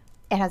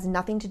 It has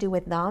nothing to do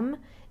with them.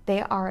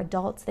 They are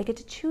adults. They get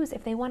to choose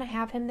if they want to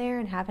have him there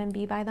and have him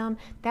be by them.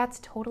 That's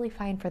totally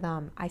fine for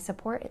them. I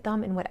support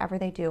them in whatever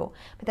they do.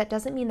 But that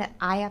doesn't mean that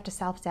I have to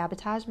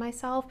self-sabotage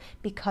myself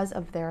because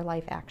of their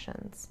life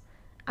actions.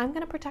 I'm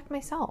going to protect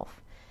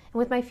myself. And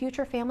with my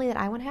future family that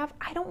I want to have,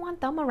 I don't want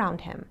them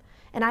around him.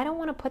 And I don't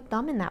want to put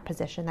them in that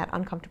position, that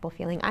uncomfortable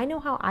feeling. I know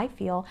how I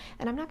feel,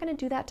 and I'm not going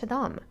to do that to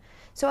them.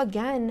 So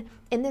again,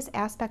 in this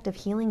aspect of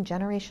healing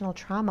generational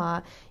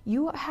trauma,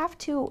 you have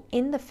to,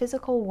 in the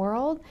physical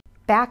world,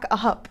 back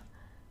up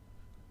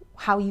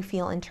how you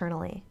feel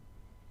internally.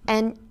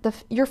 And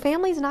your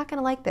family's not going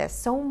to like this.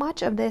 So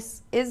much of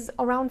this is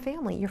around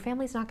family. Your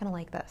family's not going to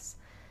like this.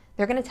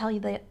 They're going to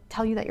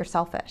tell you that you're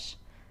selfish.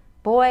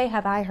 Boy,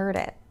 have I heard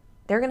it.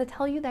 They're going to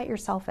tell you that you're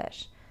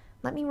selfish.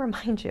 Let me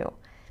remind you,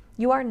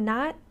 you are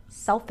not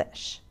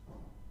selfish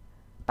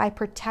by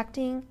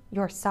protecting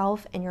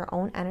yourself and your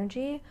own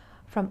energy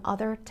from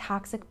other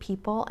toxic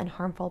people and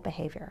harmful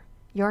behavior.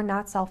 You're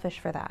not selfish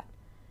for that.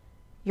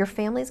 Your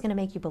family is going to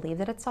make you believe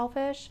that it's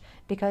selfish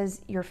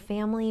because your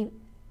family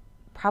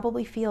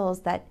probably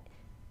feels that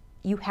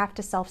you have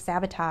to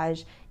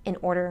self-sabotage in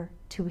order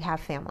to have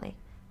family.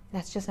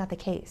 That's just not the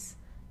case.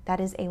 That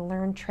is a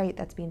learned trait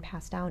that's being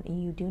passed down,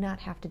 and you do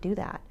not have to do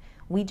that.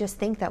 We just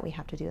think that we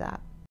have to do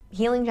that.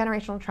 Healing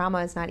generational trauma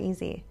is not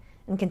easy,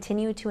 and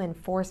continue to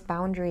enforce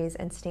boundaries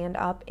and stand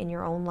up in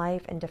your own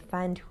life and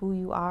defend who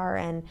you are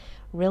and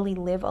really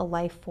live a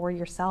life for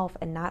yourself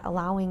and not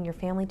allowing your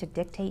family to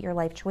dictate your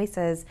life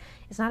choices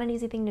is not an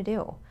easy thing to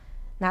do.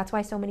 That's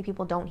why so many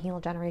people don't heal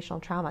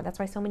generational trauma. That's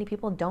why so many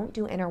people don't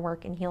do inner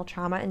work and heal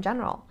trauma in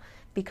general,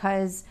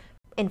 because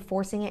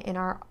enforcing it in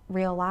our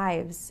real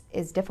lives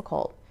is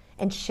difficult,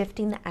 and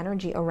shifting the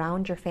energy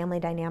around your family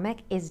dynamic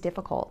is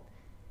difficult,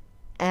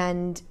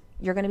 and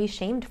you're going to be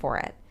shamed for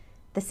it.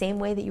 The same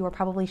way that you were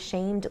probably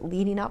shamed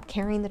leading up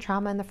carrying the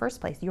trauma in the first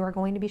place, you are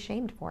going to be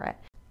shamed for it.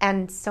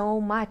 And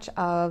so much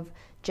of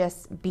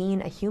just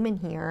being a human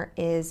here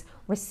is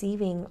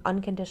receiving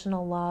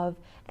unconditional love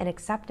and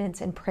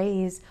acceptance and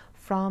praise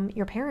from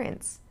your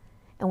parents.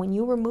 And when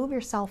you remove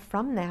yourself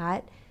from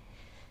that,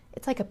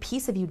 it's like a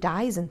piece of you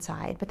dies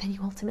inside, but then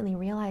you ultimately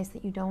realize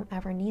that you don't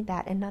ever need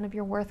that, and none of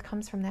your worth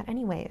comes from that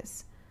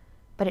anyways.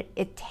 But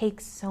it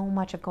takes so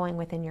much of going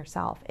within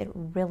yourself. It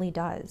really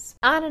does.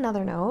 On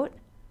another note,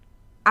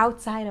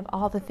 outside of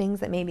all the things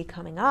that may be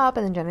coming up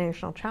and the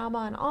generational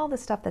trauma and all the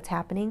stuff that's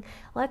happening,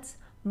 let's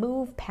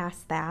move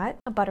past that.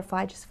 A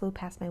butterfly just flew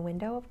past my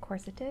window. Of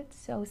course it did.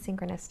 So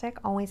synchronistic,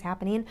 always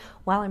happening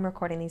while I'm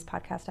recording these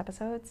podcast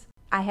episodes.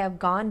 I have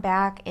gone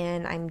back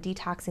and I'm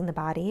detoxing the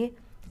body.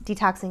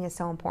 Detoxing is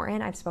so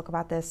important. I've spoke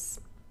about this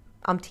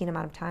umpteen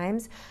amount of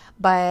times,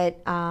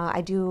 but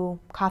I do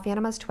coffee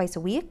enemas twice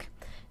a week.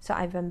 So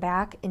I've been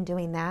back in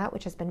doing that,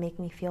 which has been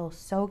making me feel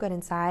so good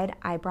inside.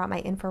 I brought my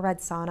infrared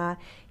sauna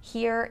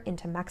here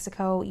into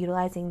Mexico,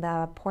 utilizing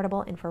the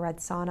portable infrared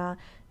sauna.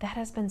 That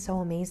has been so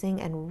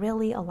amazing and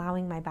really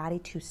allowing my body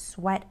to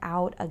sweat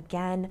out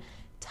again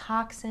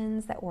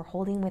toxins that we're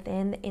holding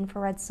within. The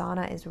infrared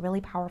sauna is really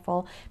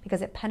powerful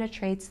because it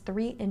penetrates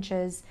 3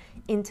 inches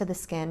into the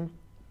skin,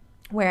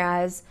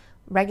 whereas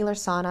regular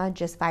sauna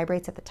just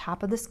vibrates at the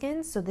top of the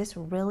skin. So this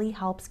really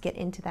helps get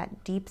into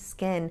that deep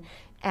skin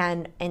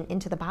and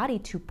into the body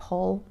to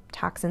pull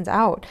toxins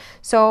out.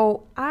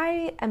 So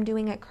I am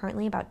doing it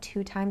currently about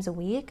 2 times a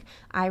week.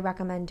 I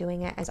recommend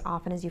doing it as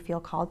often as you feel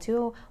called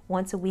to.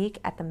 Once a week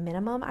at the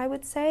minimum, I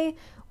would say.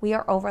 We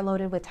are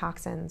overloaded with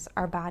toxins.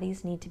 Our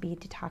bodies need to be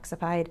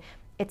detoxified.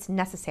 It's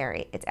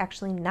necessary. It's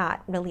actually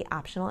not really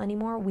optional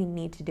anymore. We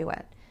need to do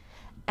it.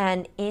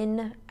 And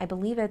in, I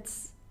believe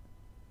it's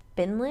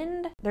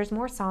Finland, there's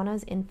more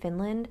saunas in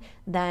Finland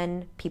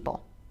than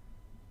people.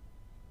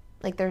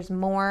 Like there's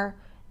more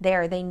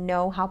there. They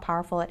know how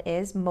powerful it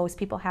is. Most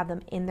people have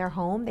them in their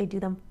home. They do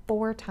them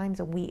 4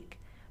 times a week.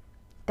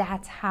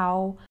 That's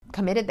how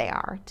committed they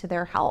are to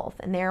their health.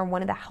 And they're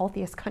one of the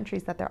healthiest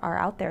countries that there are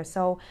out there.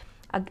 So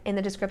in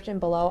the description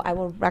below, I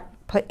will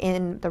put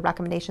in the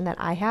recommendation that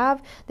I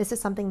have. This is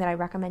something that I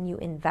recommend you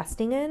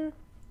investing in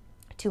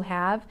to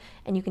have,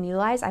 and you can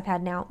utilize. I've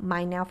had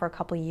mine now for a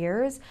couple of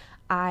years.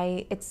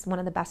 It's one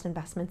of the best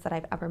investments that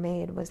I've ever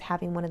made, was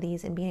having one of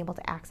these and being able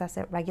to access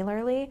it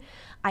regularly.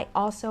 I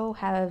also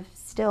have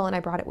still, and I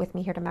brought it with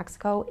me here to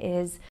Mexico,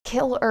 is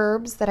kill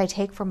herbs that I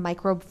take from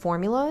microbe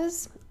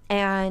formulas.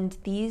 And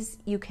these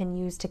you can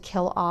use to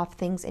kill off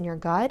things in your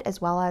gut,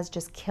 as well as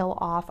just kill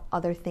off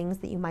other things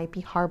that you might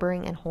be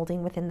harboring and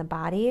holding within the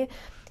body.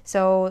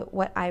 So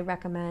what I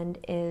recommend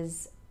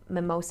is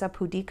Mimosa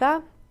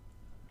pudica,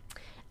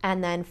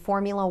 and then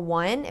Formula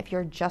 1 if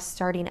you're just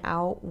starting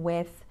out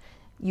with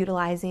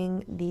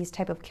utilizing these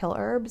type of kill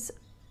herbs.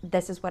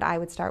 This is what I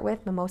would start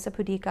with, Mimosa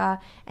pudica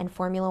and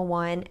Formula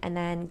 1, and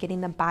then getting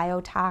the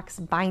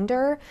Biotox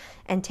binder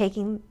and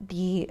taking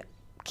the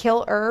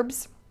kill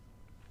herbs.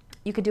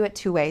 You could do it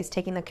 2 ways,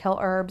 taking the kill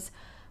herbs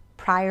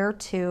prior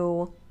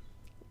to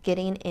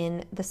getting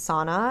in the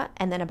sauna,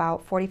 and then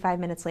about 45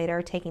 minutes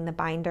later taking the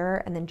binder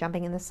and then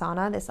jumping in the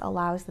sauna. This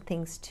allows the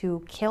things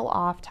to kill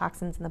off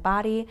toxins in the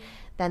body,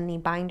 then the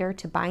binder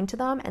to bind to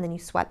them, and then you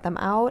sweat them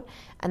out.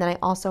 And then I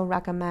also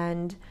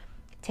recommend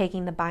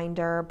taking the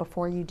binder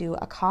before you do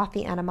a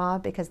coffee enema,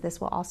 because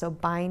this will also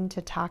bind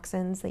to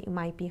toxins that you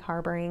might be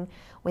harboring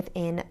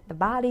within the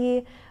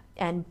body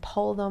and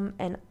pull them,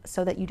 and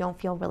so that you don't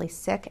feel really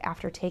sick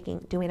after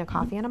doing a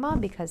coffee enema,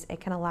 because it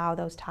can allow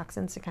those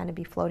toxins to kind of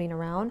be floating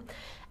around.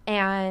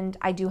 And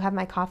I do have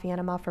my coffee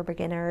enema for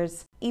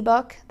beginners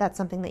ebook. That's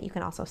something that you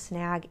can also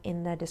snag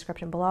in the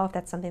description below if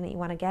that's something that you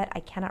want to get. I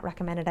cannot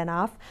recommend it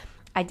enough.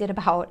 I did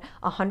about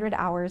 100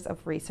 hours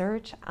of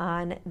research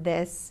on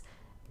this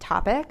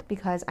topic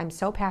because I'm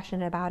so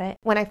passionate about it.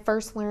 When I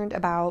first learned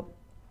about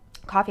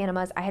coffee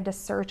enemas, I had to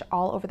search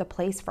all over the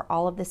place for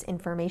all of this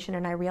information,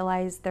 and I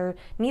realized there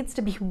needs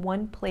to be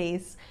one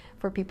place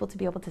for people to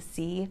be able to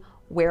see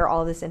where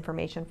all this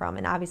information from.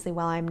 And obviously,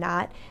 while I'm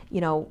not,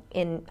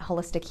 in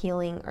holistic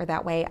healing or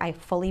that way, I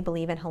fully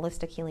believe in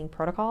holistic healing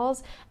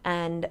protocols,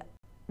 and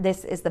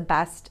this is the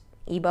best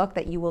ebook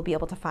that you will be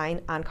able to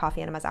find on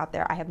coffee enemas out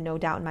there. I have no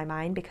doubt in my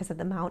mind, because of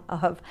the amount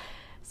of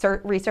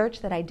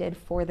research that I did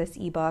for this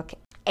ebook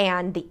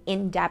and the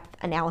in-depth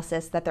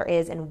analysis that there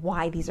is and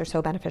why these are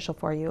so beneficial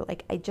for you.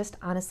 Like, I just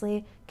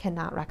honestly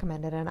cannot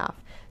recommend it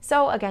enough.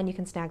 So again, you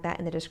can snag that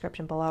in the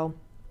description below.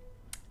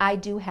 I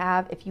do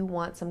have, if you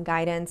want some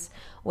guidance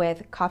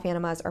with coffee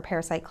enemas or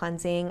parasite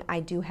cleansing,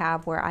 I do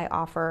have where I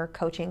offer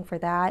coaching for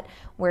that,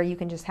 where you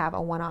can just have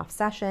a one-off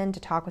session to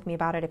talk with me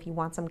about it if you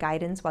want some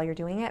guidance while you're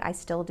doing it. I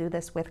still do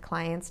this with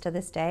clients to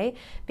this day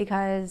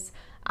because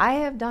I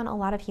have done a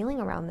lot of healing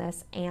around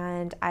this,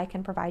 and I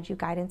can provide you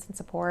guidance and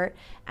support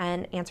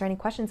and answer any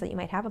questions that you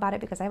might have about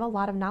it because I have a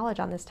lot of knowledge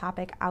on this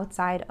topic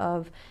outside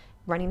of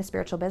running a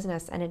spiritual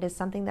business, and it is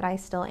something that I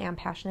still am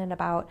passionate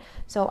about.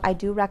 So I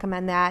do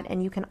recommend that.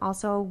 And you can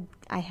also,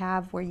 I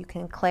have where you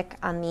can click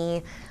on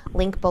the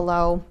link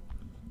below.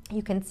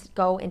 You can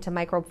go into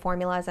microbe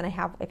formulas, and I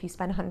have, if you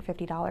spend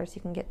 $150,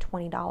 you can get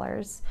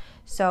 $20.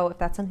 So if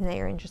that's something that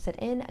you're interested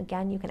in,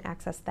 again, you can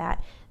access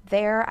that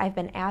there. I've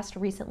been asked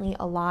recently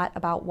a lot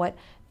about what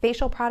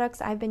facial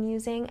products I've been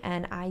using,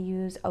 and I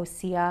use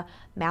Osea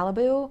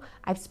Malibu.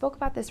 I've spoke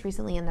about this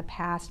recently in the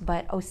past,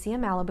 but Osea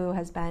Malibu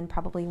has been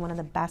probably one of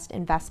the best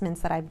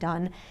investments that I've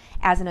done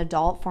as an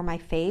adult for my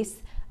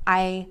face.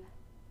 I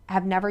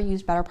have never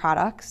used better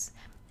products.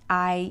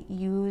 I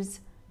use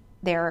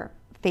their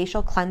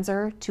facial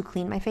cleanser to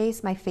clean my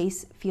face. My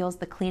face feels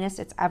the cleanest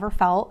it's ever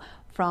felt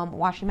from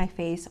washing my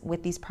face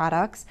with these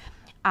products.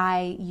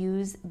 I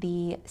use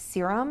the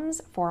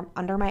serums for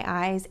under my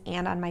eyes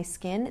and on my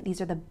skin.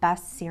 These are the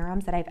best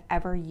serums that I've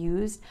ever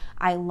used.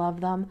 I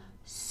love them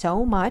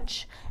so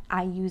much.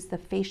 I use the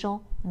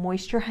facial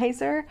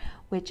moisturizer,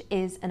 which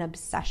is an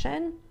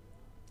obsession.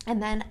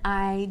 And then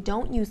I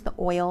don't use the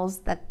oils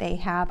that they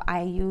have.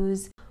 I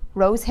use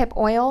rose hip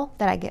oil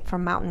that I get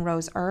from Mountain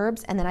Rose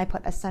Herbs, and then I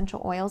put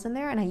essential oils in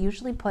there, and I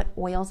usually put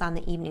oils on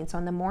the evening. So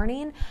in the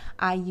morning,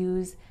 I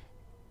use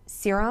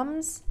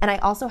serums, and I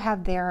also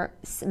have their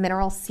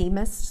mineral sea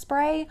mist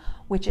spray,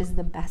 which is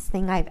the best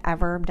thing I've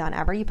ever done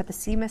ever. You put the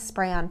sea mist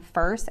spray on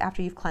first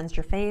after you've cleansed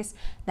your face,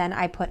 then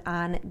I put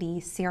on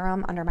the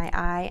serum under my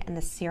eye and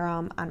the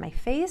serum on my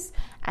face,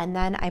 and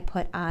then I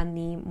put on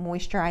the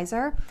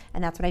moisturizer,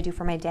 and that's what I do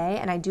for my day.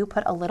 And I do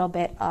put a little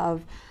bit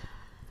of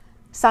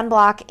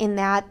sunblock in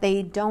that.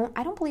 I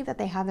don't believe that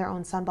they have their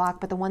own sunblock,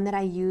 but the one that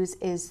I use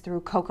is through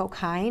Coco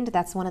Kind.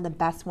 That's one of the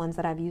best ones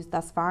that I've used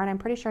thus far, and I'm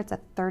pretty sure it's a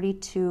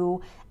 32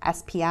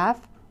 SPF.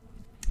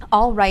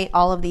 I'll write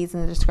all of these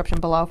in the description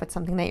below if it's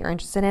something that you're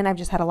interested in. I've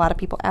just had a lot of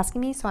people asking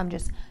me, so I'm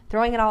just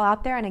throwing it all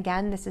out there. And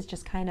again, this is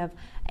just kind of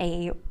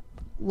a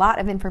lot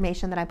of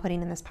information that I'm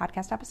putting in this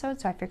podcast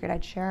episode, so I figured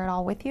I'd share it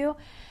all with you.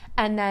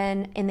 And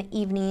then in the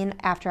evening,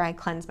 after I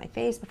cleanse my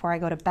face, before I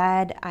go to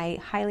bed, I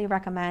highly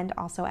recommend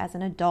also as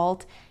an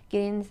adult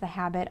getting into the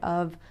habit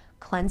of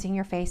cleansing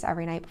your face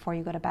every night before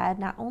you go to bed.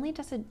 Not only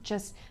does it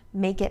just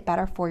make it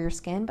better for your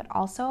skin, but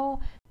also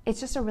it's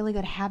just a really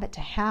good habit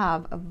to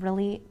have of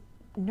really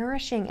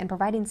nourishing and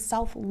providing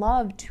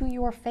self-love to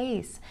your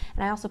face.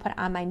 And I also put it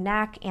on my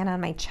neck and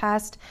on my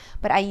chest,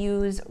 but I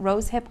use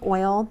rosehip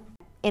oil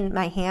in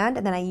my hand,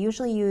 and then I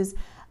usually use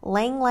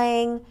Lang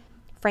Lang,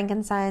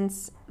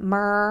 frankincense,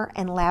 myrrh,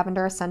 and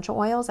lavender essential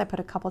oils. I put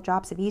a couple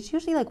drops of each,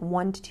 usually like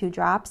 1 to 2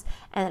 drops,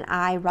 and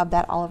I rub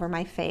that all over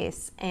my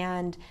face.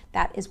 And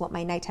that is what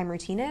my nighttime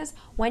routine is.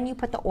 When you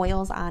put the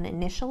oils on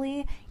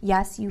initially,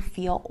 yes, you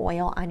feel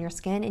oil on your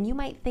skin, and you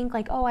might think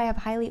like, oh, I have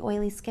highly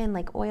oily skin,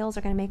 like oils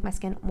are going to make my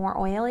skin more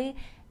oily.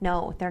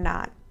 No, they're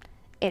not.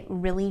 It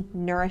really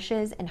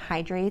nourishes and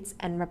hydrates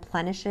and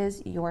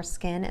replenishes your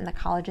skin and the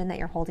collagen that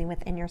you're holding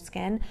within your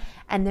skin.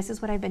 And this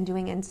is what I've been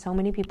doing, and so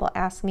many people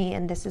ask me,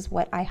 and this is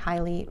what I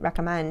highly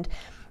recommend.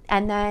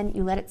 And then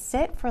you let it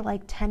sit for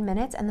like 10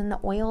 minutes, and then the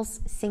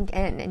oils sink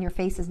in and your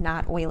face is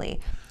not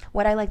oily.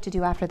 What I like to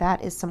do after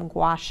that is some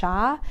gua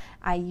sha.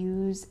 I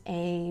use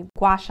a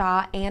gua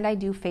sha, and I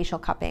do facial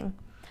cupping.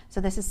 So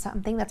this is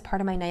something that's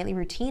part of my nightly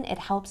routine. It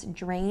helps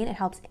drain, it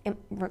helps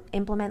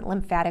implement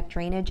lymphatic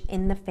drainage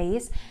in the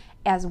face,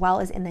 as well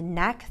as in the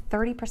neck.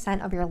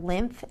 30% of your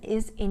lymph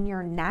is in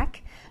your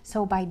neck.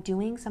 So by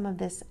doing some of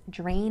this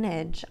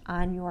drainage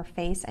on your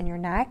face and your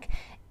neck,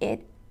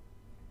 it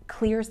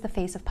clears the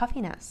face of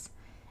puffiness.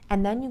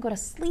 And then you go to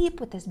sleep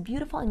with this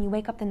beautiful, and you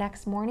wake up the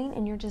next morning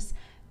and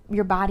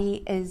your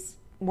body is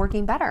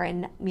working better.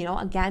 And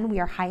again, we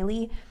are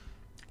highly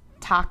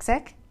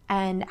toxic,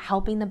 and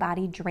helping the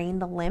body drain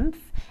the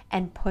lymph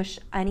and push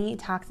any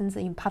toxins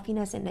and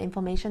puffiness and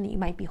inflammation that you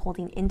might be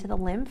holding into the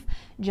lymph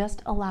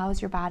just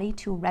allows your body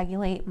to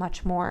regulate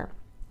much more.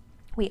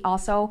 We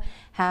also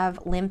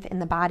have lymph in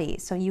the body,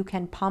 so you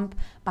can pump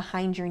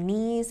behind your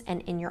knees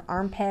and in your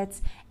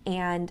armpits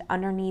and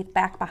underneath,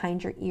 back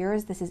behind your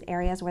ears. This is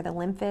areas where the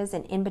lymph is,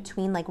 and in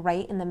between, like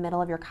right in the middle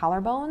of your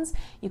collarbones.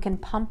 You can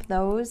pump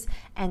those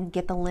and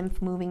get the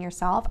lymph moving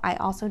yourself. I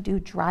also do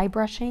dry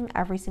brushing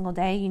every single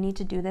day. You need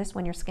to do this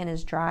when your skin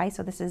is dry.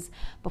 So this is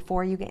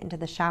before you get into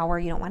the shower.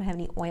 You don't want to have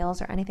any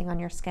oils or anything on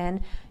your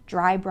skin.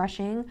 Dry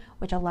brushing,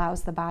 which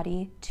allows the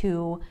body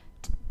to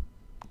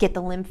get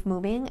the lymph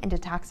moving and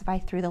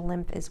detoxify through the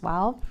lymph as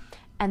well.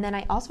 And then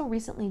I also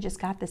recently just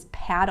got this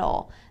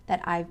paddle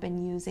that I've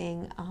been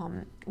using,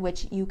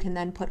 which you can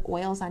then put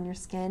oils on your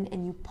skin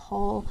and you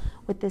pull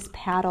with this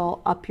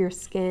paddle up your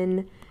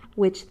skin,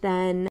 which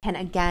then can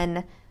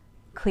again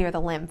clear the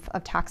lymph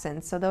of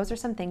toxins. So those are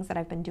some things that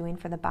I've been doing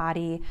for the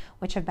body,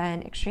 which have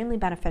been extremely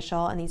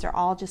beneficial. And these are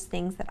all just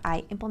things that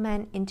I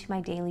implement into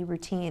my daily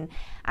routine.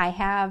 I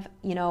have,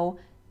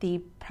 the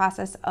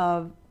process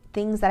of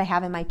things that I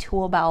have in my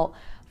tool belt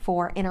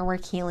for inner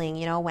work healing,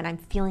 when I'm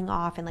feeling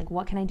off and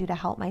what can I do to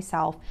help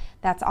myself?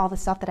 That's all the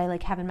stuff that I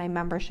have in my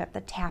membership,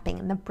 the tapping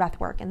and the breath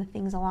work and the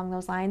things along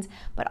those lines,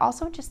 but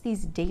also just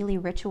these daily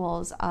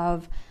rituals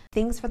of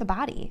things for the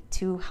body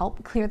to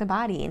help clear the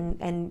body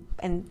and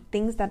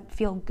things that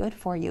feel good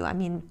for you. I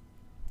mean,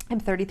 I'm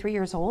 33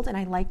 years old and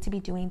I like to be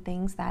doing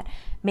things that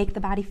make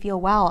the body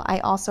feel well.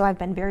 I've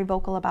been very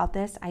vocal about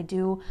this. I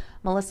do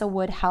Melissa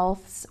Wood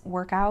Health's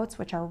workouts,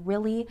 which are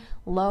really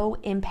low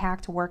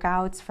impact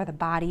workouts for the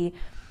body.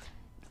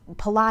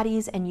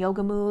 Pilates and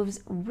yoga moves,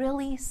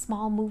 really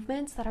small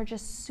movements that are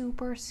just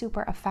super,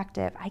 super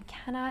effective. I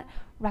cannot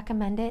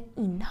recommend it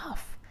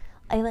enough.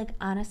 I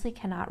honestly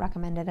cannot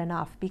recommend it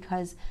enough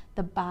because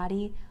the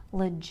body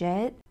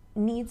legit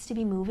needs to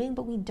be moving,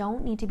 but we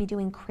don't need to be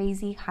doing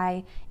crazy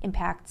high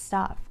impact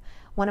stuff.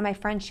 One of my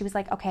friends, she was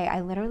like, okay,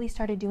 I literally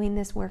started doing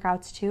this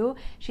workouts too.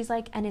 She's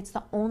like, and it's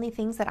the only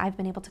things that I've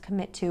been able to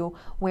commit to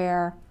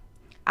where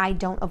I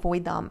don't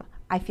avoid them.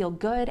 I feel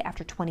good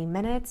after 20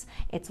 minutes.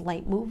 It's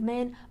light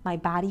movement. My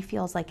body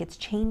feels like it's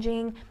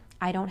changing.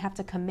 I don't have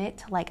to commit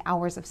to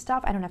hours of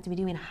stuff. I don't have to be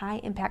doing high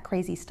impact,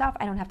 crazy stuff.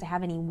 I don't have to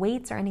have any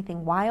weights or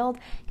anything wild.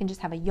 I can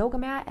just have a yoga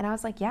mat. And I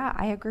was like, yeah,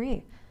 I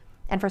agree.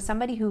 And for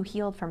somebody who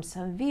healed from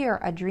severe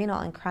adrenal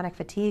and chronic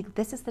fatigue,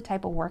 this is the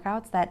type of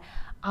workouts that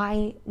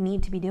I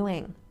need to be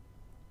doing.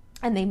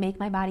 And they make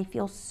my body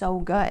feel so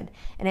good.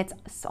 And it's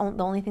the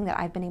only thing that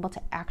I've been able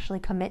to actually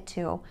commit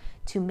to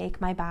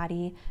make my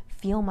body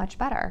feel much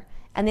better.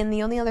 And then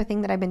the only other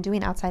thing that I've been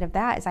doing outside of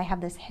that is I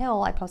have this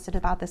hill. I posted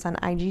about this on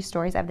IG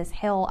stories. I have this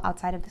hill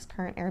outside of this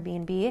current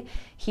Airbnb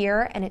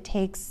here, and it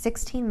takes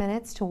 16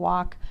 minutes to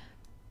walk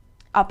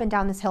up and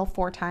down this hill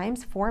 4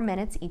 times, 4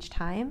 minutes each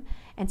time.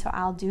 And so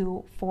I'll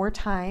do 4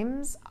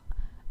 times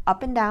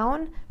up and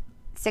down,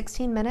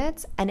 16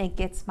 minutes, and it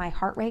gets my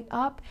heart rate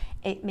up.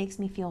 It makes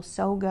me feel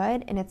so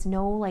good, and it's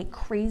no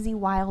crazy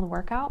wild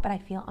workout, but I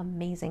feel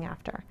amazing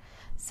after.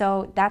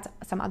 So that's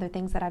some other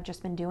things that I've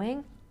just been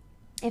doing.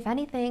 If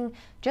anything,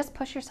 just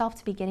push yourself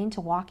to be getting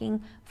to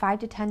walking 5,000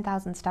 to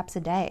 10,000 steps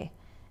a day.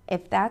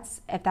 If that's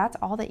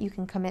all that you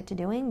can commit to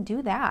doing,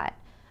 do that.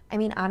 I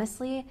mean,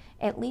 honestly,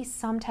 at least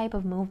some type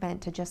of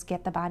movement to just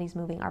get the bodies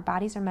moving. Our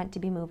bodies are meant to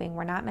be moving.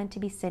 We're not meant to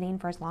be sitting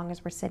for as long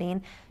as we're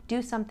sitting.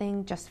 Do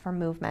something just for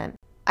movement.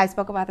 I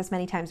spoke about this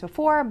many times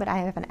before, but I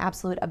have an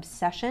absolute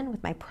obsession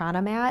with my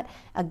prana mat.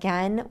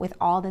 Again, with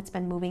all that's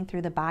been moving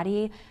through the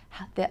body,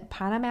 the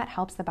prana mat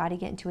helps the body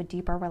get into a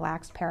deeper,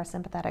 relaxed,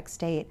 parasympathetic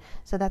state.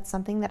 So that's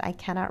something that I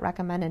cannot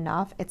recommend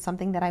enough. It's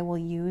something that I will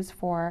use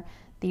for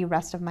the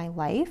rest of my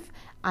life.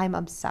 I'm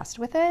obsessed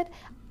with it.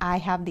 I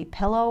have the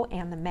pillow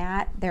and the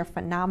mat. They're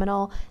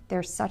phenomenal.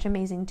 They're such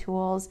amazing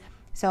tools.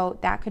 So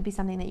that could be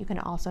something that you can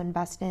also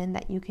invest in,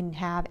 that you can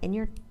have in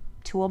your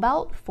tool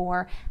belt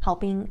for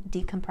helping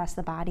decompress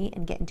the body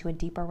and get into a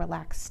deeper,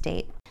 relaxed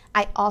state.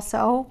 I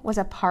also was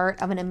a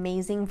part of an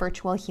amazing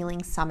virtual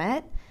healing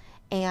summit.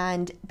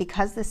 And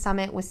because the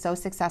summit was so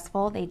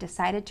successful, they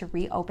decided to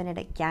reopen it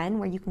again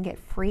where you can get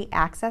free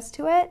access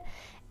to it.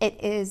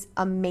 It is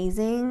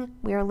amazing.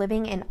 We are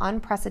living in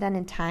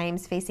unprecedented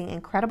times, facing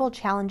incredible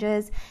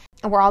challenges,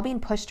 and we're all being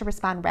pushed to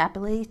respond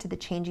rapidly to the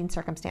changing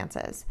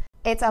circumstances.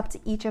 It's up to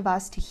each of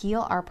us to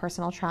heal our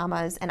personal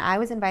traumas, and I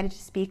was invited to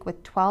speak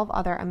with 12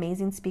 other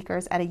amazing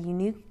speakers at a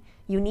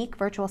unique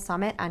virtual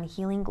summit on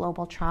healing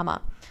global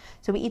trauma.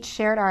 So we each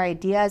shared our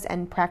ideas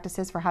and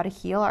practices for how to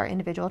heal our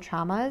individual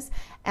traumas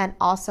and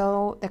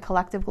also the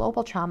collective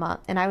global trauma.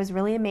 And I was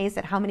really amazed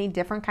at how many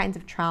different kinds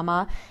of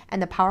trauma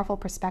and the powerful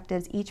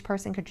perspectives each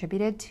person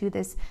contributed to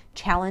this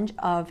challenge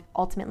of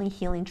ultimately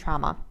healing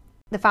trauma.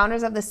 The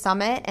founders of the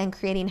summit and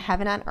Creating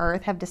Heaven on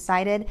Earth have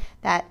decided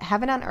that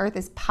heaven on earth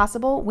is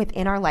possible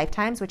within our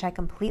lifetimes, which I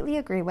completely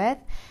agree with.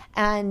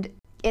 And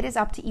it is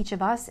up to each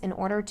of us in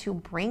order to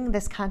bring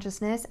this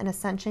consciousness and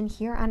ascension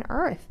here on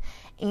earth.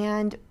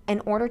 And in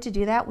order to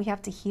do that, we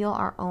have to heal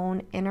our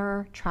own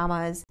inner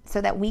traumas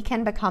so that we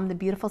can become the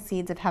beautiful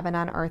seeds of heaven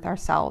on earth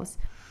ourselves.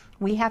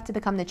 We have to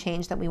become the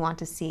change that we want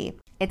to see.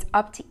 It's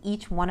up to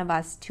each one of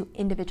us to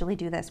individually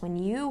do this. When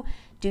you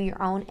do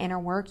your own inner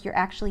work, you're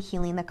actually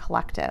healing the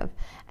collective.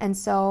 And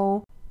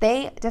so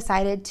they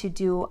decided to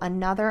do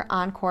another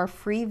encore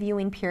free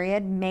viewing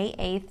period, May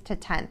 8th to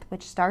 10th,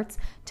 which starts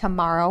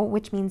tomorrow,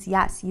 which means,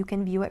 yes, you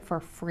can view it for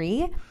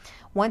free.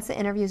 Once the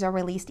interviews are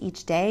released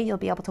each day, you'll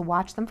be able to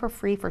watch them for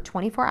free for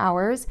 24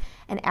 hours.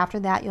 And after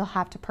that, you'll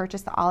have to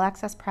purchase the All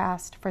Access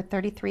Pass for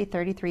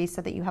 $33.33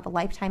 so that you have a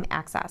lifetime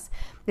access.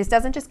 This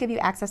doesn't just give you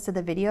access to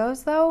the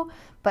videos, though,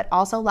 but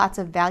also lots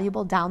of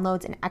valuable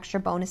downloads and extra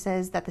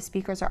bonuses that the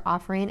speakers are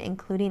offering,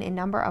 including a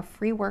number of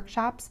free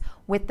workshops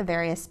with the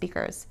various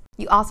speakers.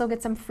 You also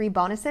get some free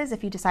bonuses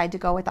if you decide to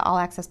go with the All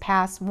Access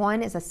Pass.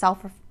 One is a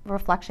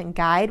self-reflection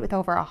guide with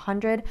over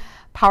 100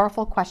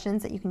 powerful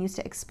questions that you can use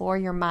to explore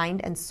your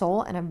mind and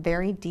soul at a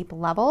very deep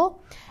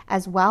level,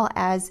 as well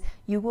as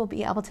you will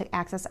be able to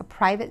access a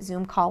private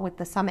Zoom call with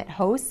the summit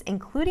hosts,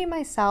 including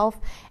myself,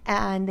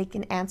 and they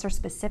can answer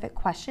specific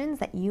questions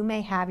that you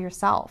may have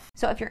yourself.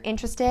 So if you're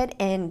interested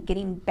in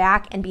getting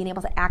back and being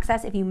able to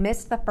access, if you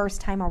missed the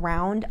first time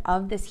around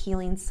of this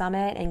healing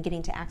summit and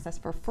getting to access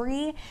for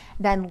free,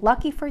 then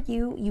lucky for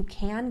you, you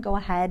can go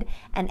ahead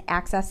and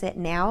access it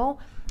now.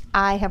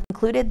 I have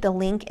included the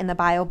link in the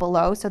bio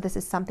below, so this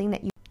is something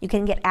that you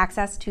can get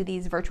access to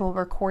these virtual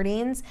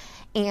recordings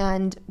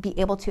and be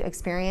able to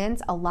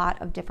experience a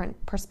lot of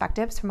different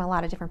perspectives from a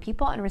lot of different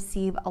people and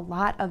receive a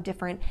lot of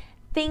different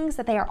things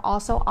that they are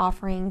also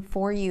offering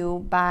for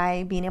you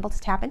by being able to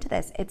tap into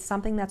this. It's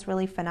something that's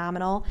really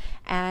phenomenal,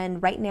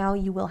 and right now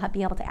you will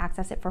be able to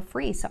access it for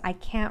free. So I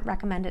can't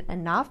recommend it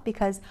enough,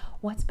 because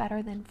what's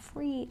better than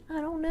free?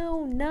 I don't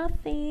know,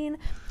 nothing.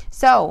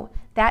 So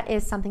that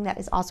is something that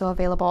is also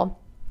available.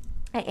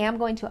 I am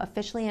going to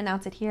officially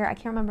announce it here. I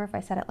can't remember if I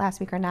said it last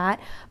week or not,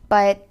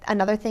 but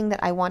another thing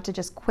that I want to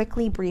just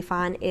quickly brief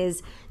on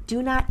is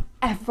do not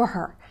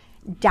ever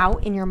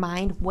doubt in your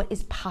mind what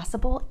is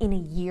possible in a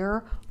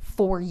year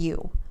for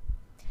you.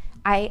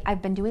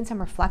 I've been doing some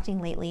reflecting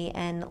lately,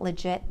 and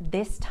legit,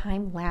 this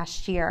time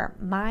last year,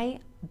 my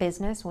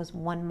business was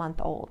 1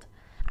 month old.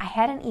 I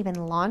hadn't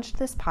even launched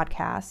this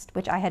podcast,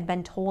 which I had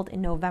been told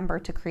in November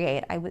to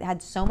create. I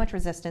had so much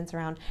resistance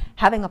around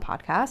having a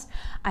podcast.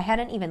 I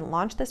hadn't even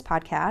launched this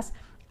podcast.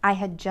 I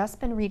had just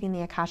been reading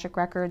the Akashic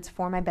Records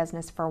for my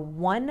business for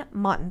 1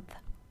 month.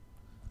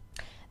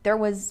 There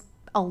was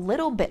a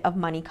little bit of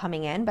money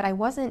coming in, but I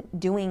wasn't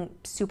doing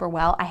super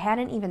well. I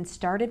hadn't even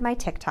started my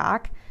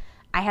TikTok.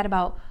 I had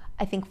about,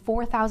 I think,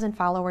 4,000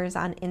 followers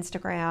on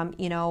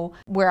Instagram,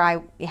 where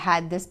I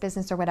had this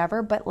business or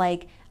whatever, but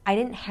I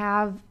didn't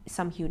have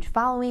some huge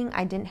following.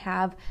 I didn't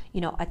have,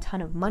 a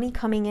ton of money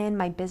coming in.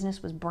 My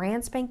business was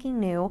brand spanking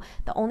new.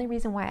 The only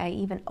reason why I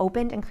even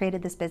opened and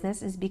created this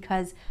business is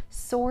because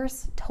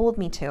Source told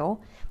me to.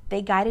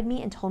 They guided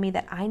me and told me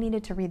that I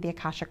needed to read the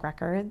Akashic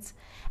Records.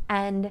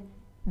 And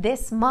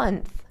this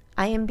month,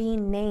 I am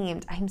being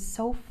named. I'm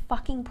so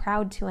fucking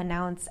proud to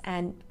announce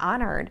and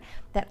honored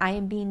that I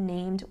am being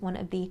named one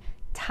of the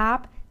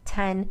top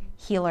 10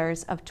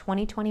 healers of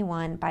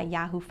 2021 by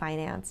Yahoo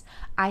Finance.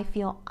 I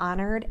feel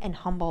honored and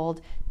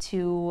humbled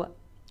to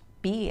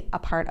be a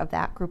part of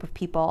that group of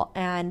people.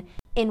 And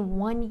in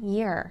 1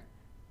 year,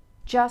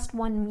 just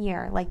 1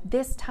 year,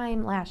 this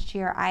time last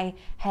year, I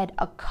had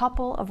a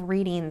couple of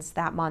readings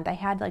that month. I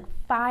had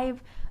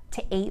 5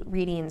 to 8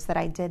 readings that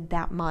I did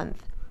that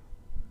month.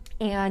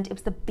 And it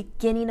was the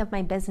beginning of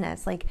my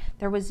business.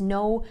 There was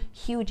no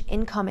huge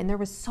income, and there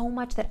was so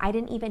much that I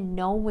didn't even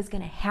know was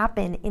going to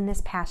happen in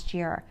this past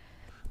year.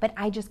 But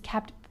I just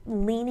kept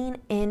leaning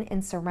in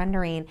and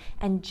surrendering.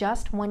 And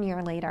just 1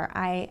 year later,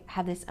 I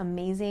have this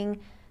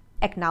amazing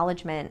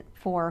acknowledgement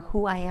for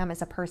who I am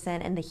as a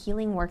person and the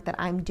healing work that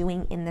I'm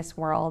doing in this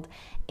world.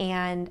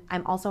 And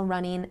I'm also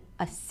running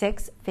a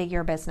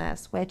 6-figure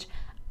business, which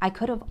I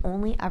could have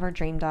only ever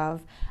dreamed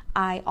of.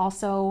 I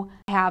also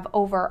have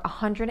over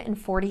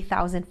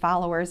 140,000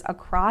 followers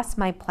across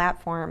my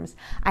platforms.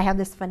 I have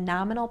this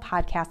phenomenal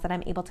podcast that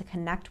I'm able to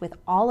connect with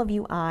all of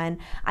you on.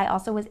 I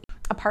also was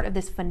a part of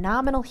this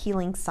phenomenal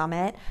healing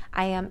summit.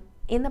 I am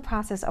in the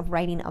process of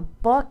writing a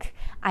book.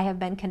 I have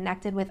been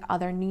connected with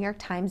other New York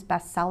Times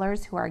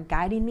bestsellers who are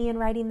guiding me in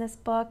writing this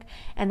book.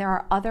 And there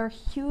are other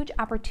huge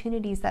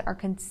opportunities that are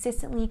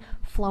consistently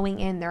flowing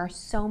in. There are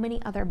so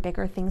many other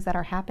bigger things that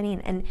are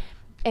happening. And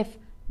if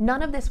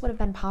none of this would have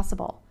been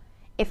possible,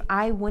 if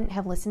I wouldn't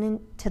have listened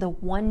to the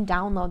one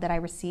download that I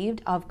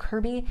received of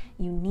Kirby,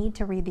 you need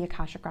to read the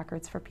Akashic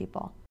Records for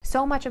people.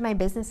 So much of my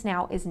business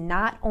now is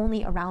not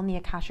only around the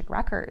Akashic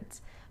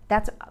Records.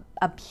 That's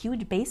a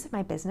huge base of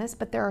my business,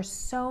 but there are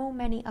so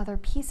many other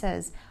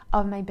pieces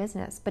of my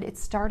business. But it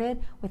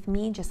started with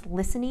me just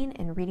listening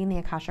and reading the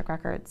Akashic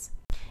Records.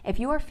 If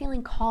you are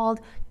feeling called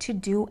to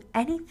do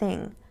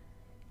anything,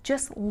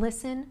 just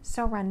listen,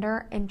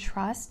 surrender, and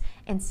trust,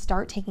 and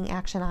start taking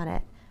action on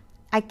it.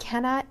 I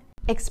cannot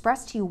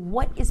express to you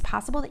what is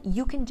possible that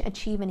you can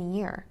achieve in a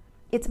year.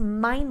 It's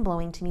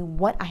mind-blowing to me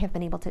what I have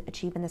been able to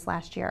achieve in this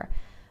last year.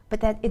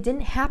 But that it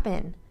didn't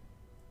happen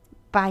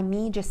by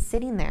me just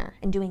sitting there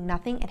and doing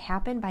nothing. It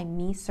happened by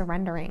me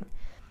surrendering.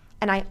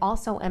 And I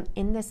also am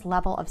in this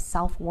level of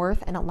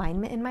self-worth and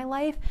alignment in my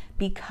life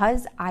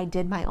because I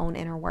did my own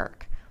inner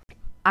work.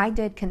 I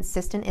did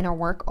consistent inner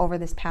work over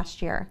this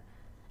past year.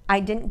 I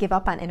didn't give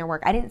up on inner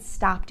work. I didn't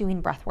stop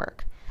doing breath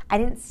work. I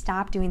didn't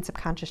stop doing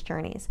subconscious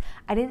journeys.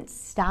 I didn't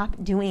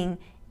stop doing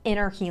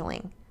inner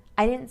healing.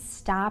 I didn't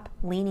stop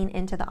leaning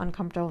into the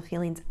uncomfortable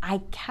feelings.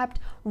 I kept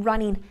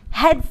running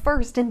head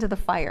first into the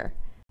fire.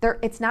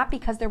 It's not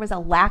because there was a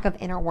lack of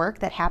inner work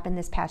that happened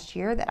this past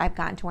year that I've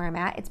gotten to where I'm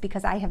at. It's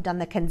because I have done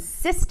the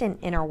consistent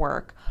inner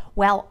work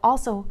while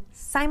also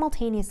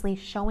simultaneously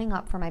showing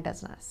up for my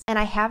business. And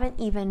I haven't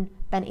even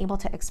been able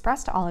to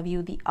express to all of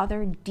you the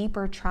other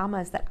deeper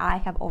traumas that I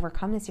have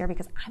overcome this year,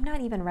 because I'm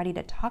not even ready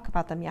to talk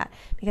about them yet,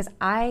 because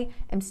I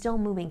am still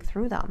moving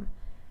through them.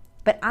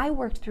 But I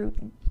worked through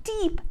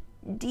deep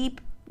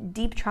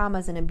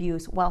traumas and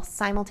abuse while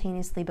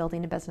simultaneously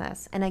building a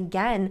business. And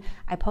again,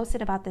 I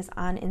posted about this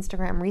on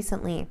Instagram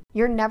recently.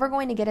 You're never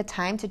going to get a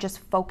time to just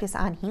focus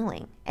on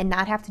healing and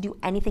not have to do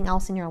anything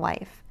else in your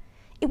life.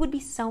 It would be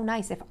so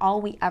nice if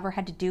all we ever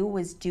had to do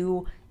was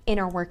do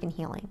inner work and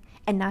healing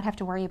and not have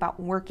to worry about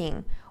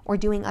working or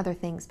doing other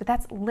things. But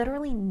that's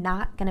literally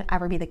not going to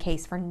ever be the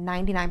case for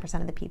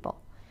 99% of the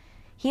people.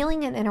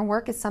 Healing and inner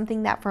work is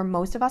something that for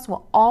most of us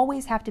will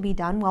always have to be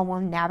done while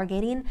we're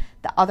navigating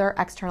the other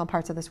external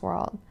parts of this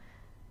world.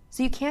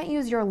 So you can't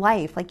use your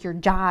life, like your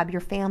job, your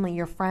family,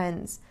 your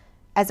friends,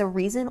 as a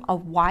reason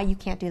of why you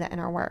can't do the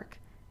inner work.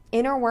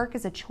 Inner work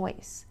is a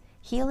choice.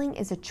 Healing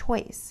is a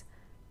choice.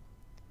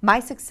 My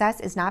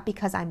success is not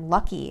because I'm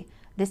lucky.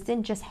 This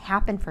didn't just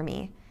happen for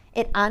me.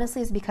 It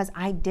honestly is because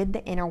I did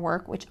the inner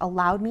work, which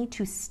allowed me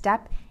to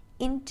step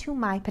into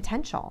my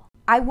potential.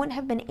 I wouldn't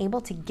have been able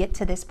to get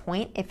to this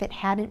point if it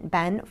hadn't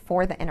been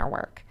for the inner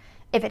work,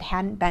 if it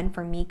hadn't been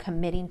for me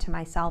committing to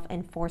myself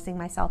and forcing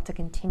myself to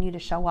continue to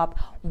show up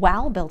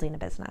while building a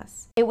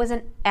business. It was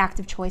an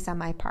active choice on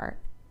my part,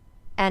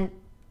 and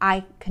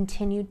I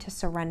continued to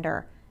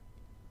surrender,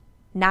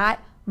 not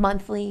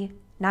monthly,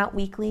 not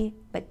weekly,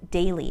 but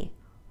daily,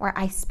 where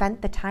I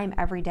spent the time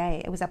every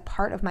day. It was a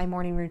part of my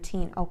morning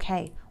routine.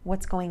 Okay,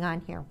 what's going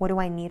on here? What do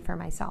I need for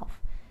myself?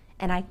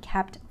 And I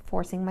kept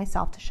forcing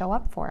myself to show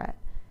up for it.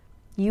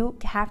 You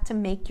have to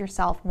make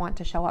yourself want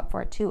to show up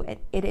for it too.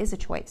 It is a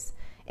choice.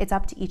 It's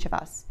up to each of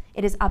us.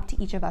 It is up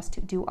to each of us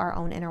to do our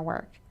own inner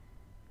work.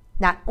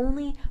 Not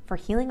only for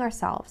healing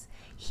ourselves,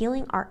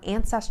 healing our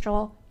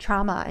ancestral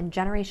trauma and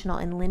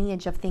generational and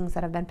lineage of things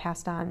that have been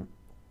passed on,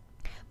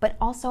 but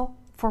also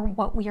for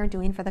what we are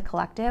doing for the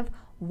collective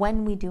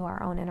when we do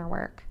our own inner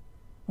work,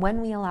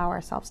 when we allow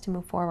ourselves to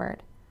move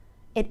forward.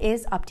 It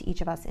is up to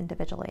each of us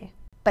individually.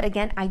 But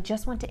again, I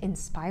just want to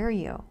inspire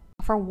you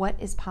for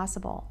what is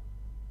possible.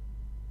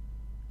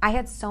 I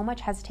had so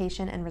much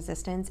hesitation and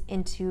resistance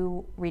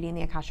into reading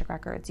the Akashic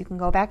Records. You can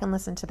go back and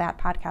listen to that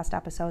podcast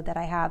episode that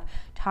I have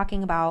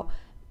talking about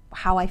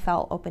how I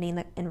felt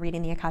opening and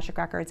reading the Akashic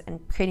Records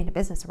and creating a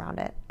business around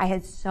it. I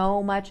had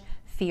so much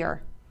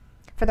fear.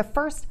 For the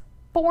first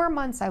 4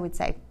 months, I would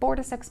say, 4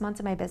 to 6 months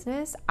of my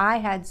business, I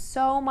had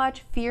so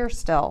much fear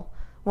still.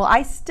 Well,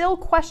 I still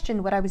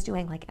questioned what I was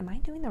doing. Like, am I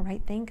doing the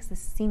right thing? Because this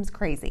seems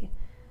crazy.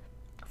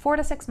 4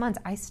 to 6 months,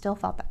 I still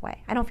felt that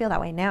way. I don't feel that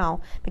way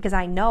now because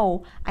I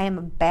know I am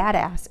a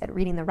badass at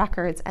reading the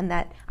records and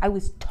that I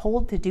was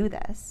told to do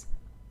this.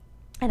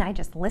 And I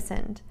just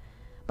listened.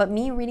 But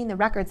me reading the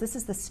records, this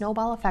is the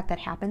snowball effect that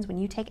happens when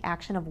you take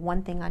action of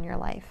one thing on your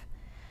life.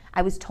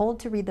 I was told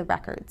to read the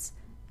records.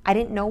 I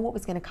didn't know what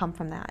was going to come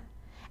from that.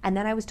 And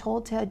then I was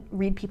told to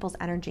read people's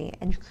energy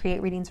and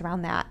create readings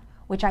around that,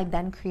 which I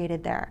then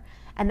created there.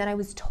 And then I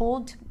was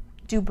told to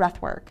do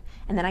breath work,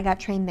 and then I got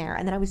trained there.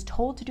 And then I was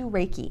told to do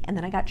Reiki, and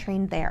then I got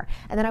trained there.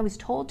 And then I was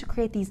told to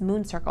create these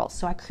moon circles.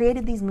 So I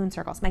created these moon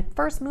circles. My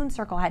first moon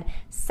circle had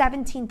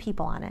 17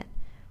 people on it.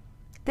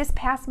 This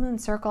past moon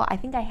circle, I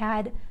think I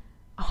had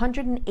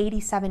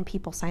 187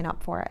 people sign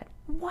up for it.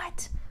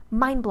 What?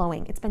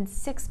 Mind-blowing. It's been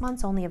 6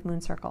 months only of moon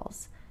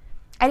circles.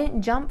 I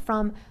didn't jump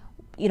from,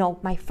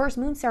 my first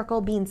moon circle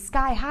being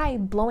sky high,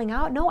 blowing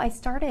out. No, I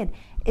started.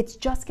 It's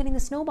just getting the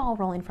snowball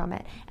rolling from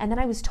it. And then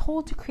I was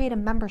told to create a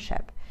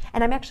membership.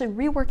 And I'm actually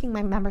reworking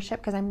my membership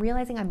because I'm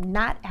realizing I'm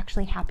not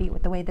actually happy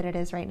with the way that it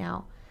is right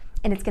now.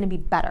 And it's going to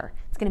be better.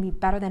 It's going to be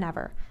better than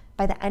ever.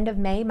 By the end of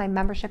May, my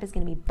membership is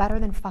going to be better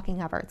than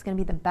fucking ever. It's going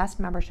to be the best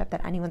membership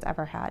that anyone's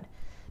ever had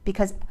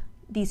because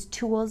these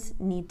tools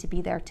need to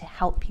be there to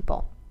help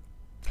people.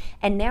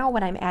 And now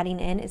what I'm adding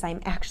in is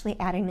I'm actually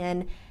adding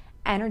in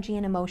energy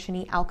and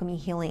emotion alchemy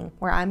healing,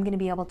 where I'm going to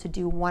be able to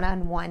do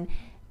one-on-one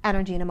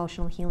energy and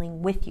emotional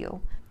healing with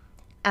you.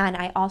 And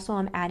I also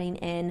am adding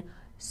in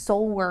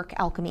soul work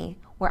alchemy,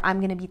 where I'm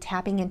going to be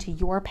tapping into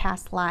your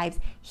past lives,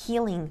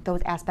 healing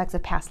those aspects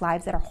of past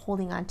lives that are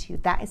holding on to you.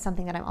 That is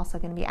something that I'm also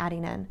going to be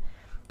adding in.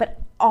 But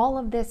all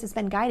of this has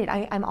been guided.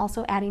 I'm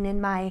also adding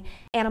in my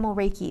animal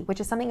Reiki, which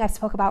is something I've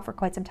spoke about for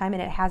quite some time,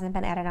 and it hasn't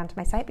been added onto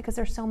my site because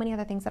there's so many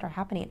other things that are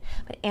happening.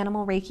 But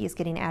animal Reiki is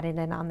getting added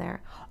in on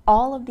there.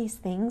 All of these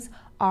things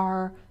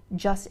are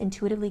just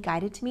intuitively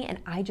guided to me, and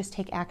I just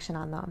take action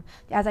on them.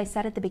 As I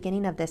said at the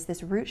beginning of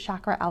this root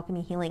chakra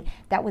alchemy healing,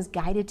 that was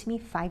guided to me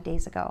 5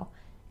 days ago.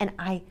 And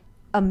I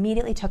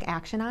immediately took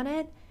action on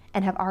it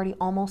and have already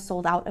almost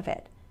sold out of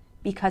it,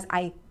 because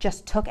I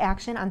just took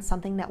action on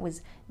something that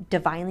was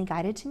divinely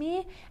guided to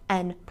me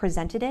and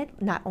presented it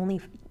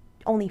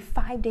only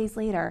 5 days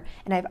later,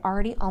 and I've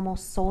already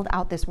almost sold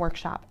out this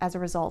workshop as a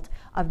result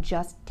of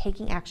just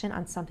taking action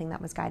on something that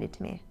was guided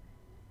to me.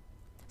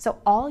 So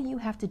all you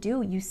have to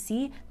do, you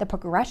see the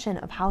progression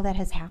of how that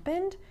has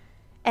happened.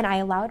 And I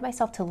allowed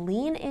myself to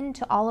lean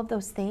into all of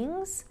those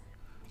things.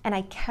 And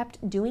I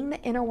kept doing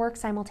the inner work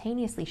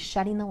simultaneously,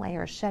 shedding the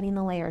layers, shedding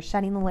the layers,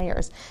 shedding the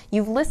layers.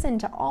 You've listened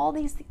to all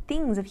these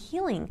things of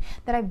healing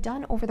that I've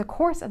done over the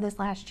course of this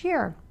last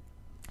year.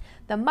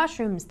 The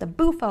mushrooms, the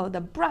bufo, the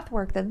breath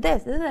work, the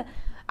this.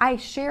 I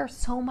share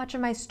so much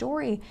of my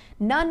story.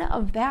 None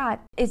of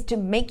that is to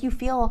make you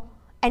feel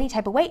any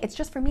type of way. It's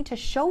just for me to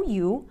show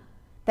you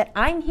that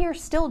I'm here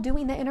still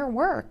doing the inner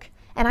work.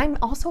 And I'm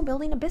also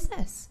building a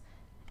business.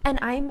 And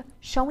I'm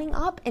showing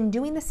up and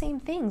doing the same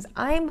things.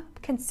 I'm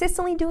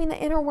consistently doing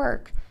the inner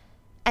work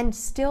and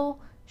still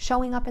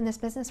showing up in this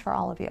business for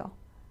all of you.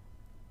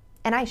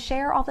 And I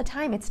share all the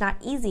time. It's not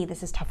easy.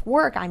 This is tough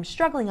work. I'm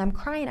struggling. I'm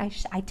crying.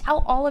 I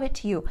tell all of it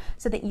to you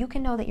so that you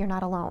can know that you're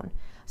not alone.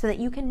 So that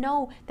you can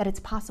know that it's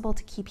possible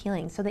to keep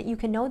healing. So that you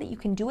can know that you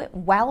can do it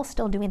while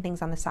still doing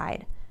things on the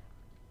side.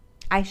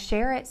 I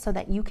share it so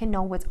that you can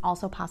know what's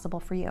also possible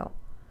for you.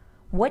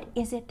 What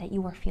is it that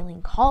you are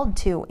feeling called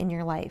to in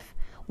your life?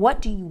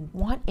 What do you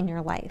want in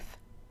your life?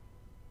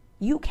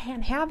 You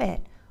can have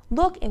it.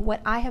 Look at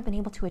what I have been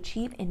able to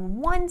achieve in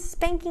one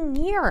spanking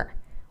year.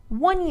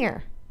 1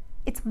 year.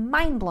 It's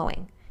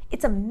mind-blowing.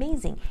 It's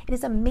amazing. It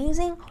is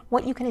amazing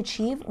what you can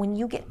achieve when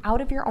you get out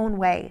of your own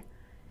way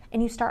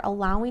and you start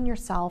allowing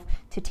yourself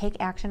to take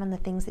action on the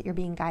things that you're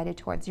being guided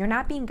towards. You're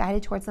not being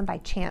guided towards them by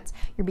chance.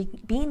 You're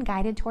being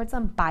guided towards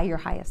them by your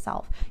highest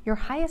self. Your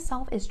highest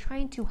self is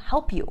trying to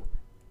help you.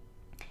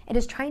 It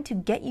is trying to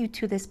get you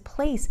to this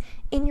place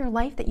in your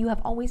life that you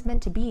have always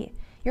meant to be.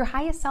 Your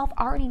highest self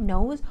already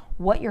knows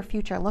what your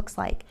future looks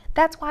like.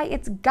 That's why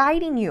it's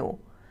guiding you.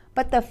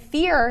 But the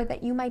fear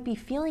that you might be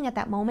feeling at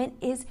that moment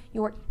is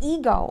your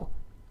ego.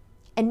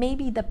 And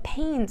maybe the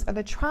pains or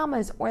the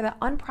traumas or the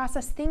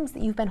unprocessed things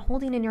that you've been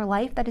holding in your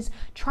life that is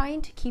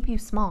trying to keep you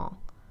small.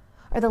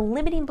 Or the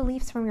limiting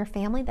beliefs from your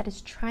family that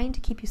is trying to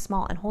keep you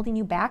small and holding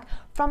you back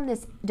from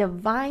this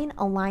divine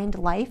aligned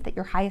life that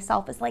your highest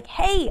self is like,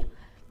 hey,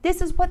 this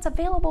is what's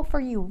available for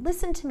you.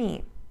 Listen to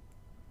me.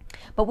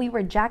 But we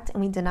reject and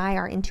we deny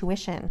our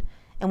intuition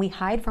and we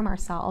hide from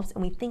ourselves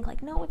and we think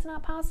like, no, it's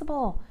not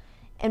possible.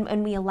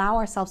 And we allow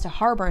ourselves to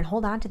harbor and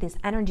hold on to this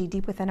energy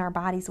deep within our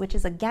bodies, which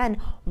is,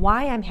 again,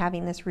 why I'm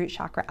having this root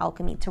chakra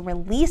alchemy, to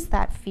release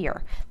that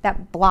fear,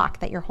 that block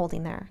that you're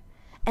holding there,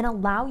 and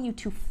allow you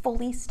to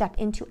fully step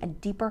into a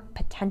deeper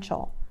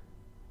potential.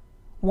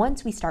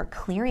 Once we start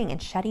clearing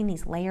and shedding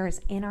these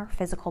layers in our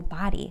physical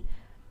body,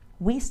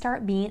 we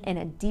start being in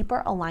a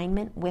deeper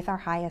alignment with our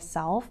highest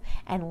self,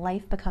 and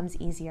life becomes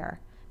easier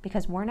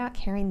because we're not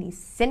carrying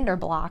these cinder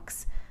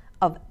blocks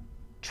of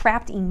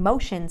trapped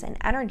emotions and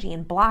energy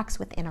and blocks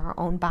within our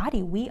own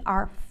body. We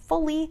are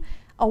fully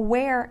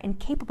aware and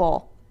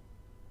capable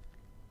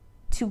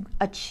to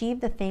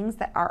achieve the things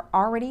that are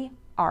already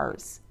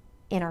ours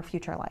in our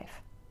future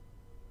life.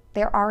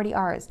 They're already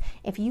ours.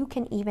 If you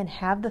can even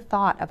have the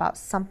thought about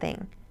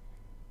something,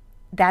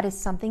 that is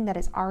something that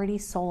is already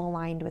soul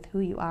aligned with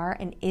who you are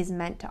and is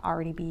meant to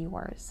already be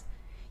yours.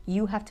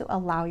 You have to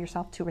allow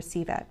yourself to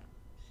receive it.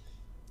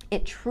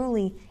 It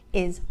truly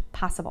is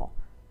possible.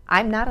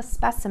 I'm not a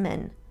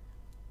specimen.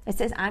 It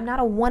says I'm not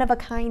a one of a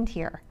kind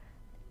here.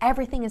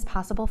 Everything is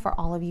possible for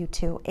all of you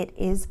too. It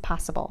is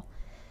possible.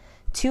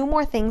 2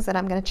 more things that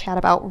I'm going to chat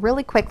about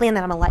really quickly and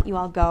then I'm going to let you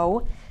all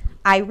go.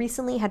 I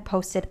recently had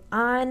posted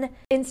on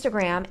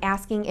Instagram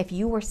asking if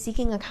you were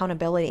seeking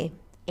accountability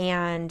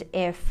and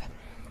if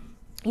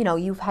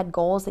you've had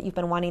goals that you've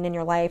been wanting in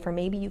your life, or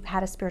maybe you've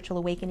had a spiritual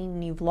awakening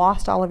and you've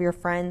lost all of your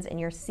friends and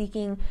you're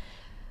seeking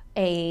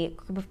a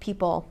group of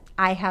people.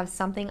 I have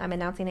something, I'm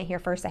announcing it here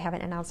first. I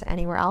haven't announced it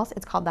anywhere else.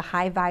 It's called the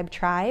High Vibe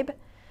Tribe,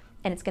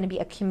 and it's going to be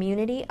a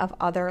community of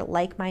other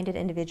like-minded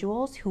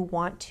individuals who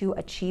want to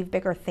achieve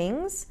bigger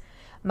things.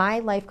 My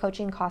life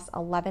coaching costs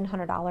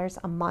 $1,100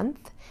 a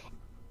month.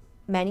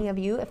 Many of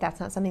you, if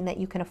that's not something that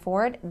you can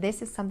afford,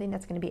 this is something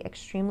that's going to be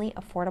extremely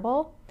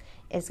affordable.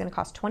 It's going to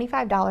cost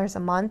 $25 a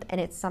month,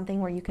 and it's something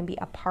where you can be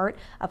a part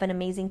of an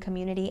amazing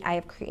community. I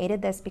have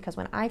created this because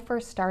when I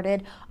first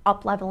started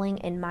up-leveling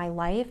in my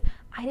life,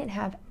 I didn't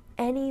have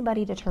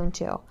anybody to turn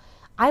to.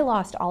 I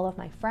lost all of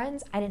my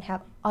friends. I didn't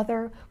have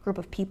other group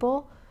of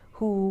people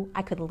who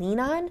I could lean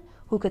on,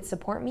 who could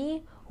support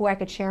me, who I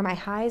could share my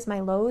highs, my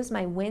lows,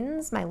 my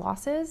wins, my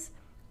losses.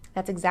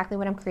 That's exactly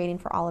what I'm creating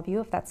for all of you.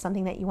 If that's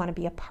something that you want to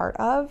be a part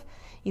of,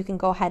 you can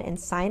go ahead and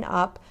sign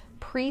up.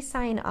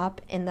 Pre-sign up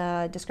in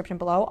the description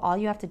below. All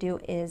you have to do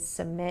is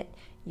submit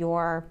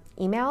your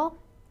email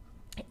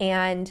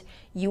and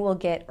you will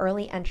get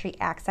early entry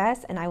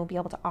access, and I will be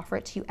able to offer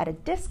it to you at a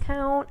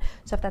discount.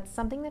 So if that's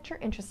something that you're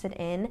interested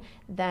in,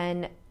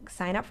 then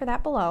sign up for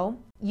that below.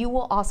 You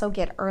will also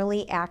get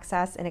early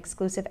access and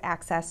exclusive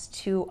access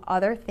to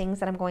other things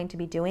that I'm going to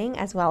be doing,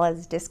 as well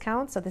as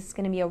discounts. So this is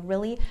going to be a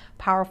really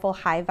powerful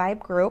high vibe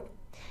group.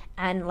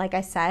 And like I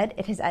said,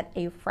 it is at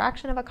a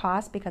fraction of a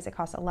cost because it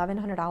costs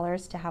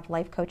 $1,100 to have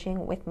life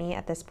coaching with me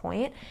at this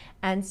point.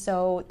 And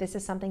so this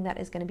is something that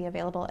is going to be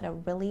available at a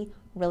really,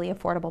 really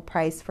affordable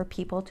price for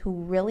people who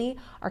really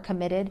are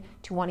committed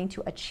to wanting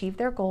to achieve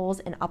their goals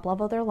and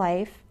up-level their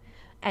life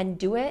and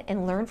do it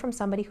and learn from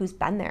somebody who's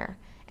been there.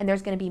 And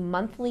there's going to be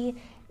monthly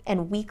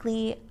and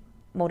weekly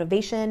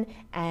motivation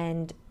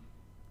and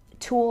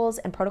tools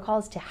and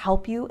protocols to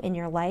help you in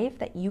your life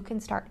that you can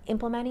start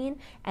implementing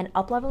and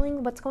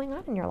up-leveling what's going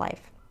on in your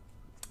life.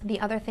 The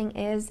other thing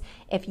is,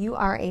 if you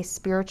are a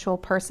spiritual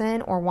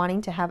person or wanting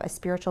to have a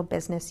spiritual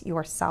business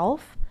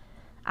yourself,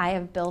 I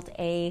have built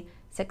a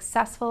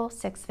successful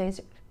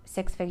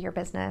six-figure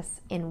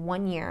business in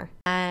 1 year,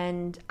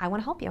 and I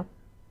want to help you.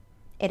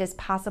 It is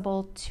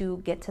possible to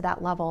get to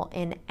that level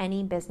in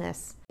any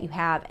business you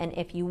have. And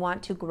if you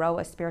want to grow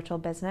a spiritual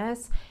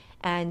business,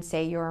 and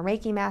say you're a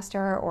Reiki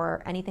master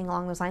or anything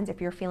along those lines, if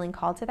you're feeling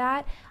called to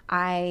that,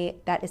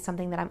 that is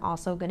something that I'm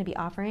also going to be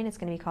offering. It's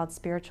going to be called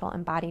Spiritual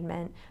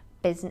Embodied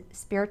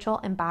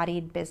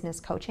Business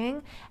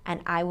Coaching,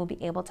 and I will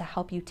be able to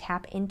help you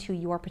tap into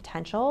your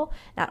potential,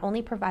 not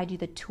only provide you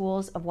the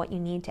tools of what you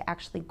need to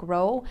actually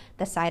grow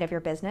the side of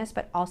your business,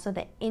 but also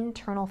the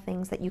internal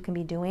things that you can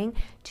be doing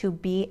to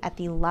be at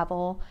the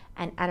level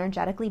and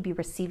energetically be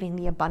receiving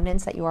the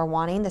abundance that you are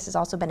wanting. This has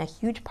also been a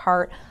huge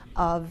part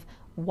of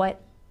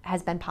what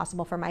has been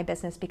possible for my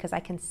business because I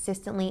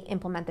consistently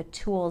implement the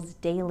tools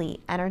daily,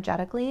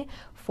 energetically,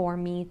 for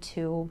me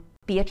to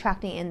be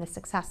attracting in the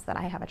success that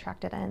I have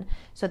attracted in.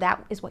 So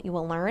that is what you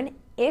will learn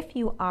if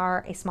you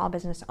are a small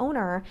business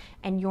owner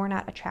and you're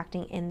not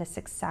attracting in the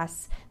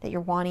success that you're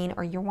wanting,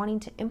 or you're wanting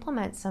to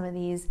implement some of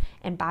these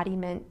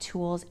embodiment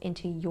tools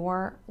into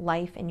your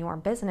life and your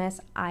business.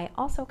 I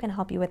also can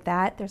help you with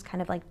that. There's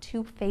kind of like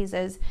 2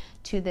 phases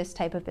to this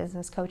type of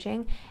business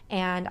coaching.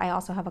 And I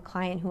also have a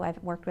client who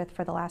I've worked with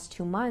for the last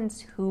 2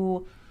 months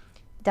who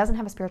doesn't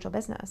have a spiritual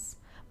business,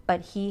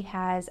 but he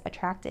has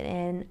attracted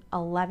in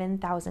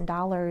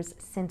 $11,000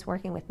 since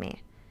working with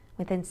me.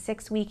 Within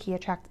 6 weeks, he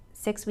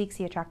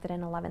attracted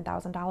in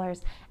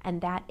 $11,000,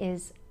 and that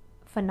is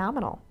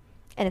phenomenal.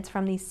 And it's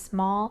from these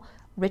small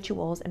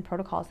rituals and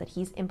protocols that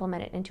he's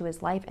implemented into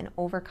his life and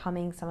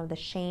overcoming some of the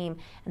shame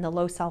and the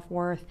low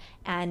self-worth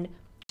and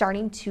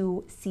starting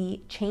to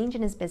see change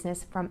in his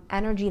business from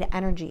energy to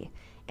energy.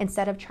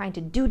 Instead of trying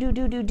to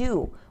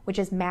do, which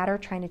is matter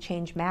trying to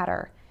change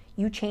matter.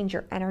 You change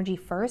your energy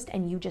first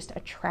and you just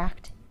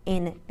attract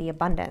in the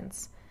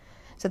abundance.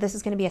 So this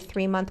is going to be a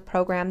 3-month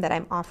program that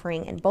I'm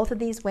offering in both of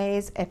these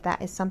ways. If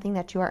that is something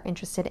that you are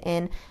interested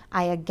in,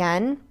 I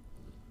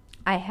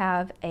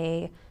have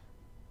a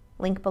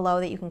link below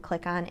that you can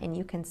click on and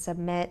you can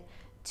submit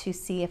to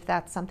see if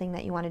that's something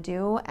that you want to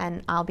do,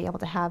 and I'll be able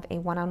to have a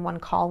one-on-one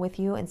call with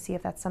you and see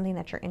if that's something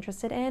that you're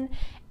interested in.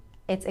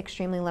 It's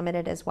extremely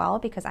limited as well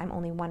because I'm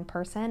only one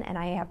person and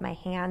I have my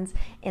hands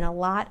in a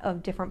lot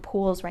of different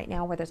pools right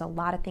now where there's a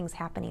lot of things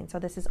happening. So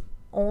this is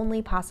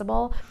only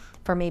possible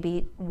for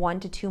maybe 1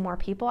 to 2 more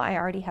people. I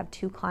already have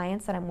 2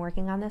 clients that I'm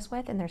working on this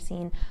with and they're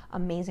seeing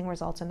amazing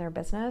results in their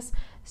business.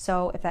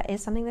 So if that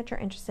is something that you're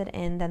interested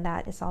in, then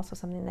that is also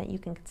something that you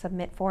can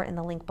submit for in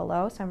the link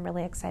below. So I'm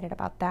really excited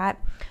about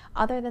that.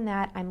 Other than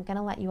that, I'm going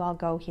to let you all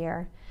go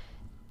here.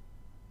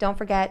 Don't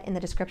forget, in the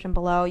description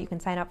below, you can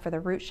sign up for the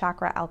Root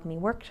Chakra Alchemy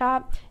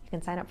Workshop. You can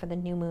sign up for the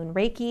New Moon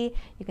Reiki.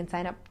 You can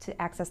sign up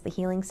to access the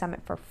Healing Summit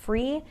for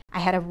free. I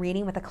had a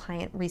reading with a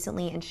client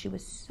recently, and she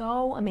was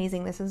so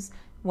amazing. This is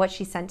what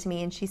she sent to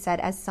me, and she said,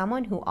 as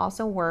someone who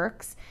also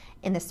works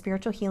in the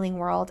spiritual healing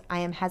world, I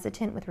am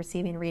hesitant with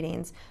receiving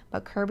readings,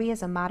 but Kirby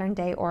is a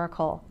modern-day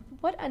oracle.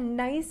 What a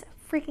nice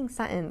freaking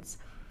sentence.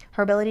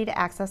 Her ability to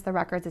access the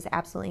records is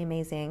absolutely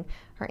amazing.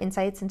 Her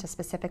insights into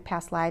specific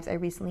past lives I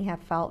recently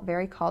have felt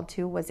very called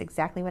to was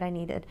exactly what I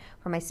needed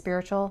for my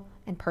spiritual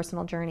and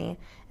personal journey.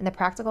 And the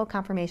practical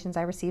confirmations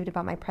I received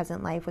about my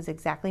present life was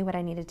exactly what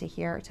I needed to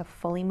hear to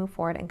fully move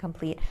forward and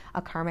complete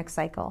a karmic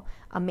cycle.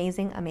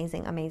 Amazing,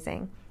 amazing,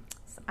 amazing.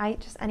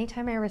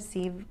 Anytime I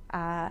receive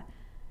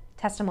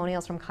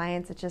testimonials from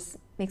clients, it just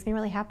makes me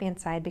really happy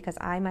inside because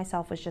I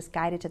myself was just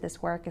guided to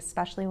this work,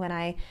 especially when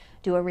I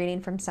do a reading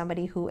from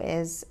somebody who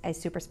is a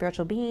super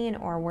spiritual being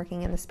or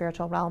working in the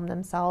spiritual realm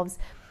themselves.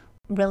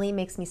 Really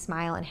makes me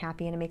smile and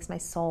happy, and it makes my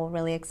soul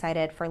really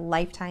excited. For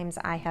lifetimes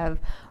I have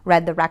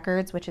read the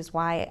records, which is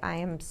why I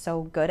am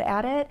so good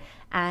at it,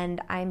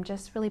 and I'm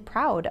just really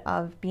proud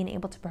of being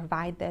able to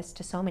provide this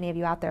to so many of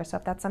you out there. So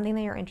if that's something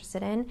that you're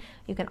interested in,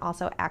 you can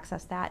also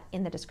access that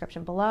in the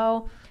description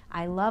below.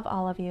 I love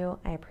all of you.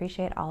 I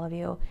appreciate all of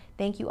you.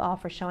 Thank you all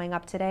for showing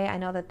up today. I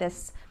know that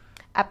this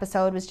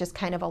episode was just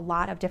kind of a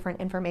lot of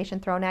different information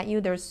thrown at you.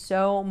 There's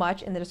so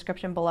much in the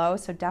description below,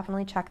 so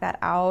definitely check that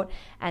out.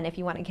 And if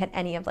you want to get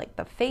any of like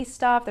the face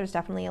stuff, there's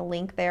definitely a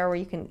link there where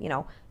you can,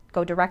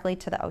 go directly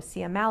to the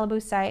Osea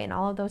Malibu site and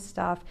all of those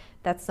stuff.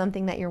 That's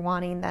something that you're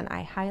wanting, then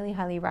I highly,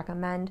 highly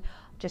recommend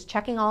just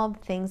checking all of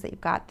the things that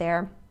you've got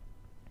there.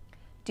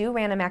 Do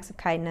random acts of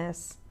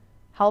kindness,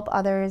 help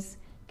others,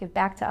 give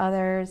back to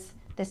others.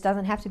 This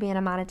doesn't have to be in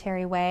a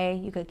monetary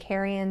way. You could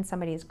carry in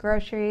somebody's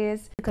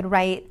groceries. You could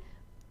write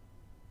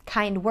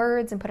kind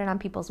words and put it on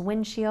people's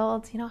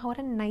windshields. What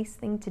a nice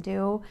thing to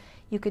do.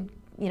 You could,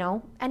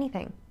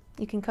 anything.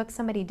 You can cook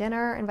somebody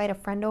dinner, invite a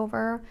friend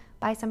over,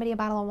 buy somebody a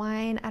bottle of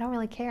wine. I don't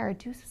really care.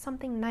 Do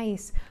something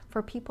nice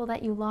for people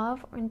that you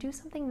love, and do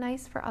something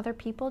nice for other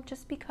people,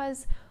 just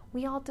because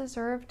we all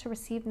deserve to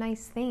receive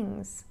nice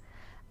things.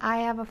 I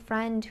have a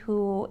friend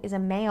who is a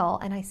male,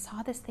 and I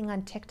saw this thing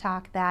on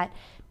TikTok that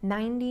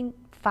 95%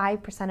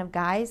 of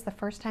guys, the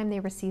first time they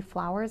receive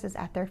flowers is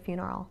at their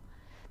funeral.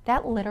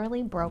 That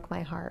literally broke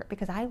my heart,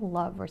 because I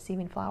love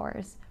receiving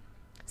flowers.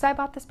 So I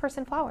bought this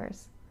person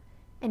flowers.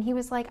 And he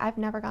was like, I've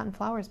never gotten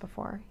flowers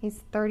before.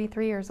 He's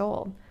 33 years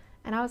old.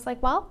 And I was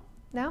like, well,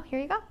 now here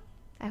you go.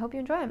 I hope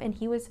you enjoy them. And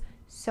he was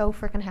so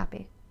freaking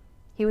happy.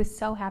 He was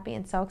so happy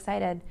and so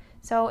excited.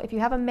 So if you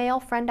have a male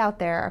friend out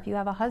there, or if you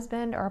have a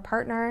husband or a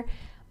partner,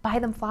 buy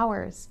them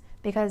flowers,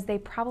 because they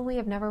probably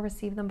have never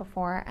received them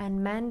before.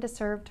 And men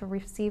deserve to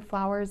receive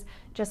flowers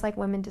just like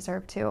women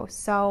deserve to.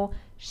 So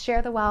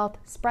share the wealth,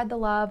 spread the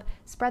love,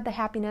 spread the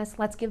happiness.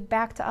 Let's give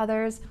back to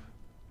others.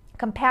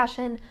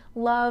 Compassion,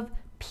 love,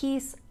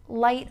 peace,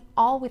 light,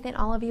 all within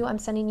all of you. I'm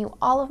sending you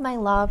all of my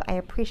love. I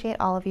appreciate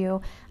all of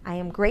you. I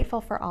am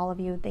grateful for all of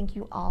you. Thank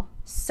you all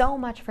so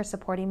much for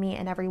supporting me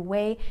in every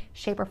way,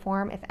 shape, or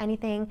form. If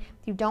anything,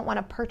 if you don't want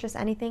to purchase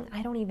anything,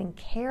 I don't even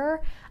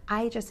care.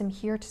 I just am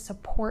here to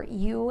support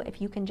you.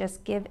 If you can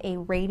just give a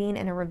rating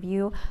and a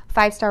review,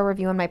 5-star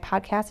review on my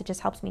podcast, it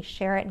just helps me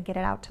share it and get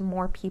it out to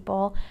more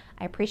people.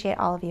 I appreciate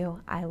all of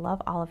you. I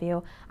love all of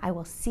you. I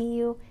will see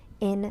you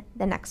in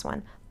the next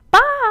one.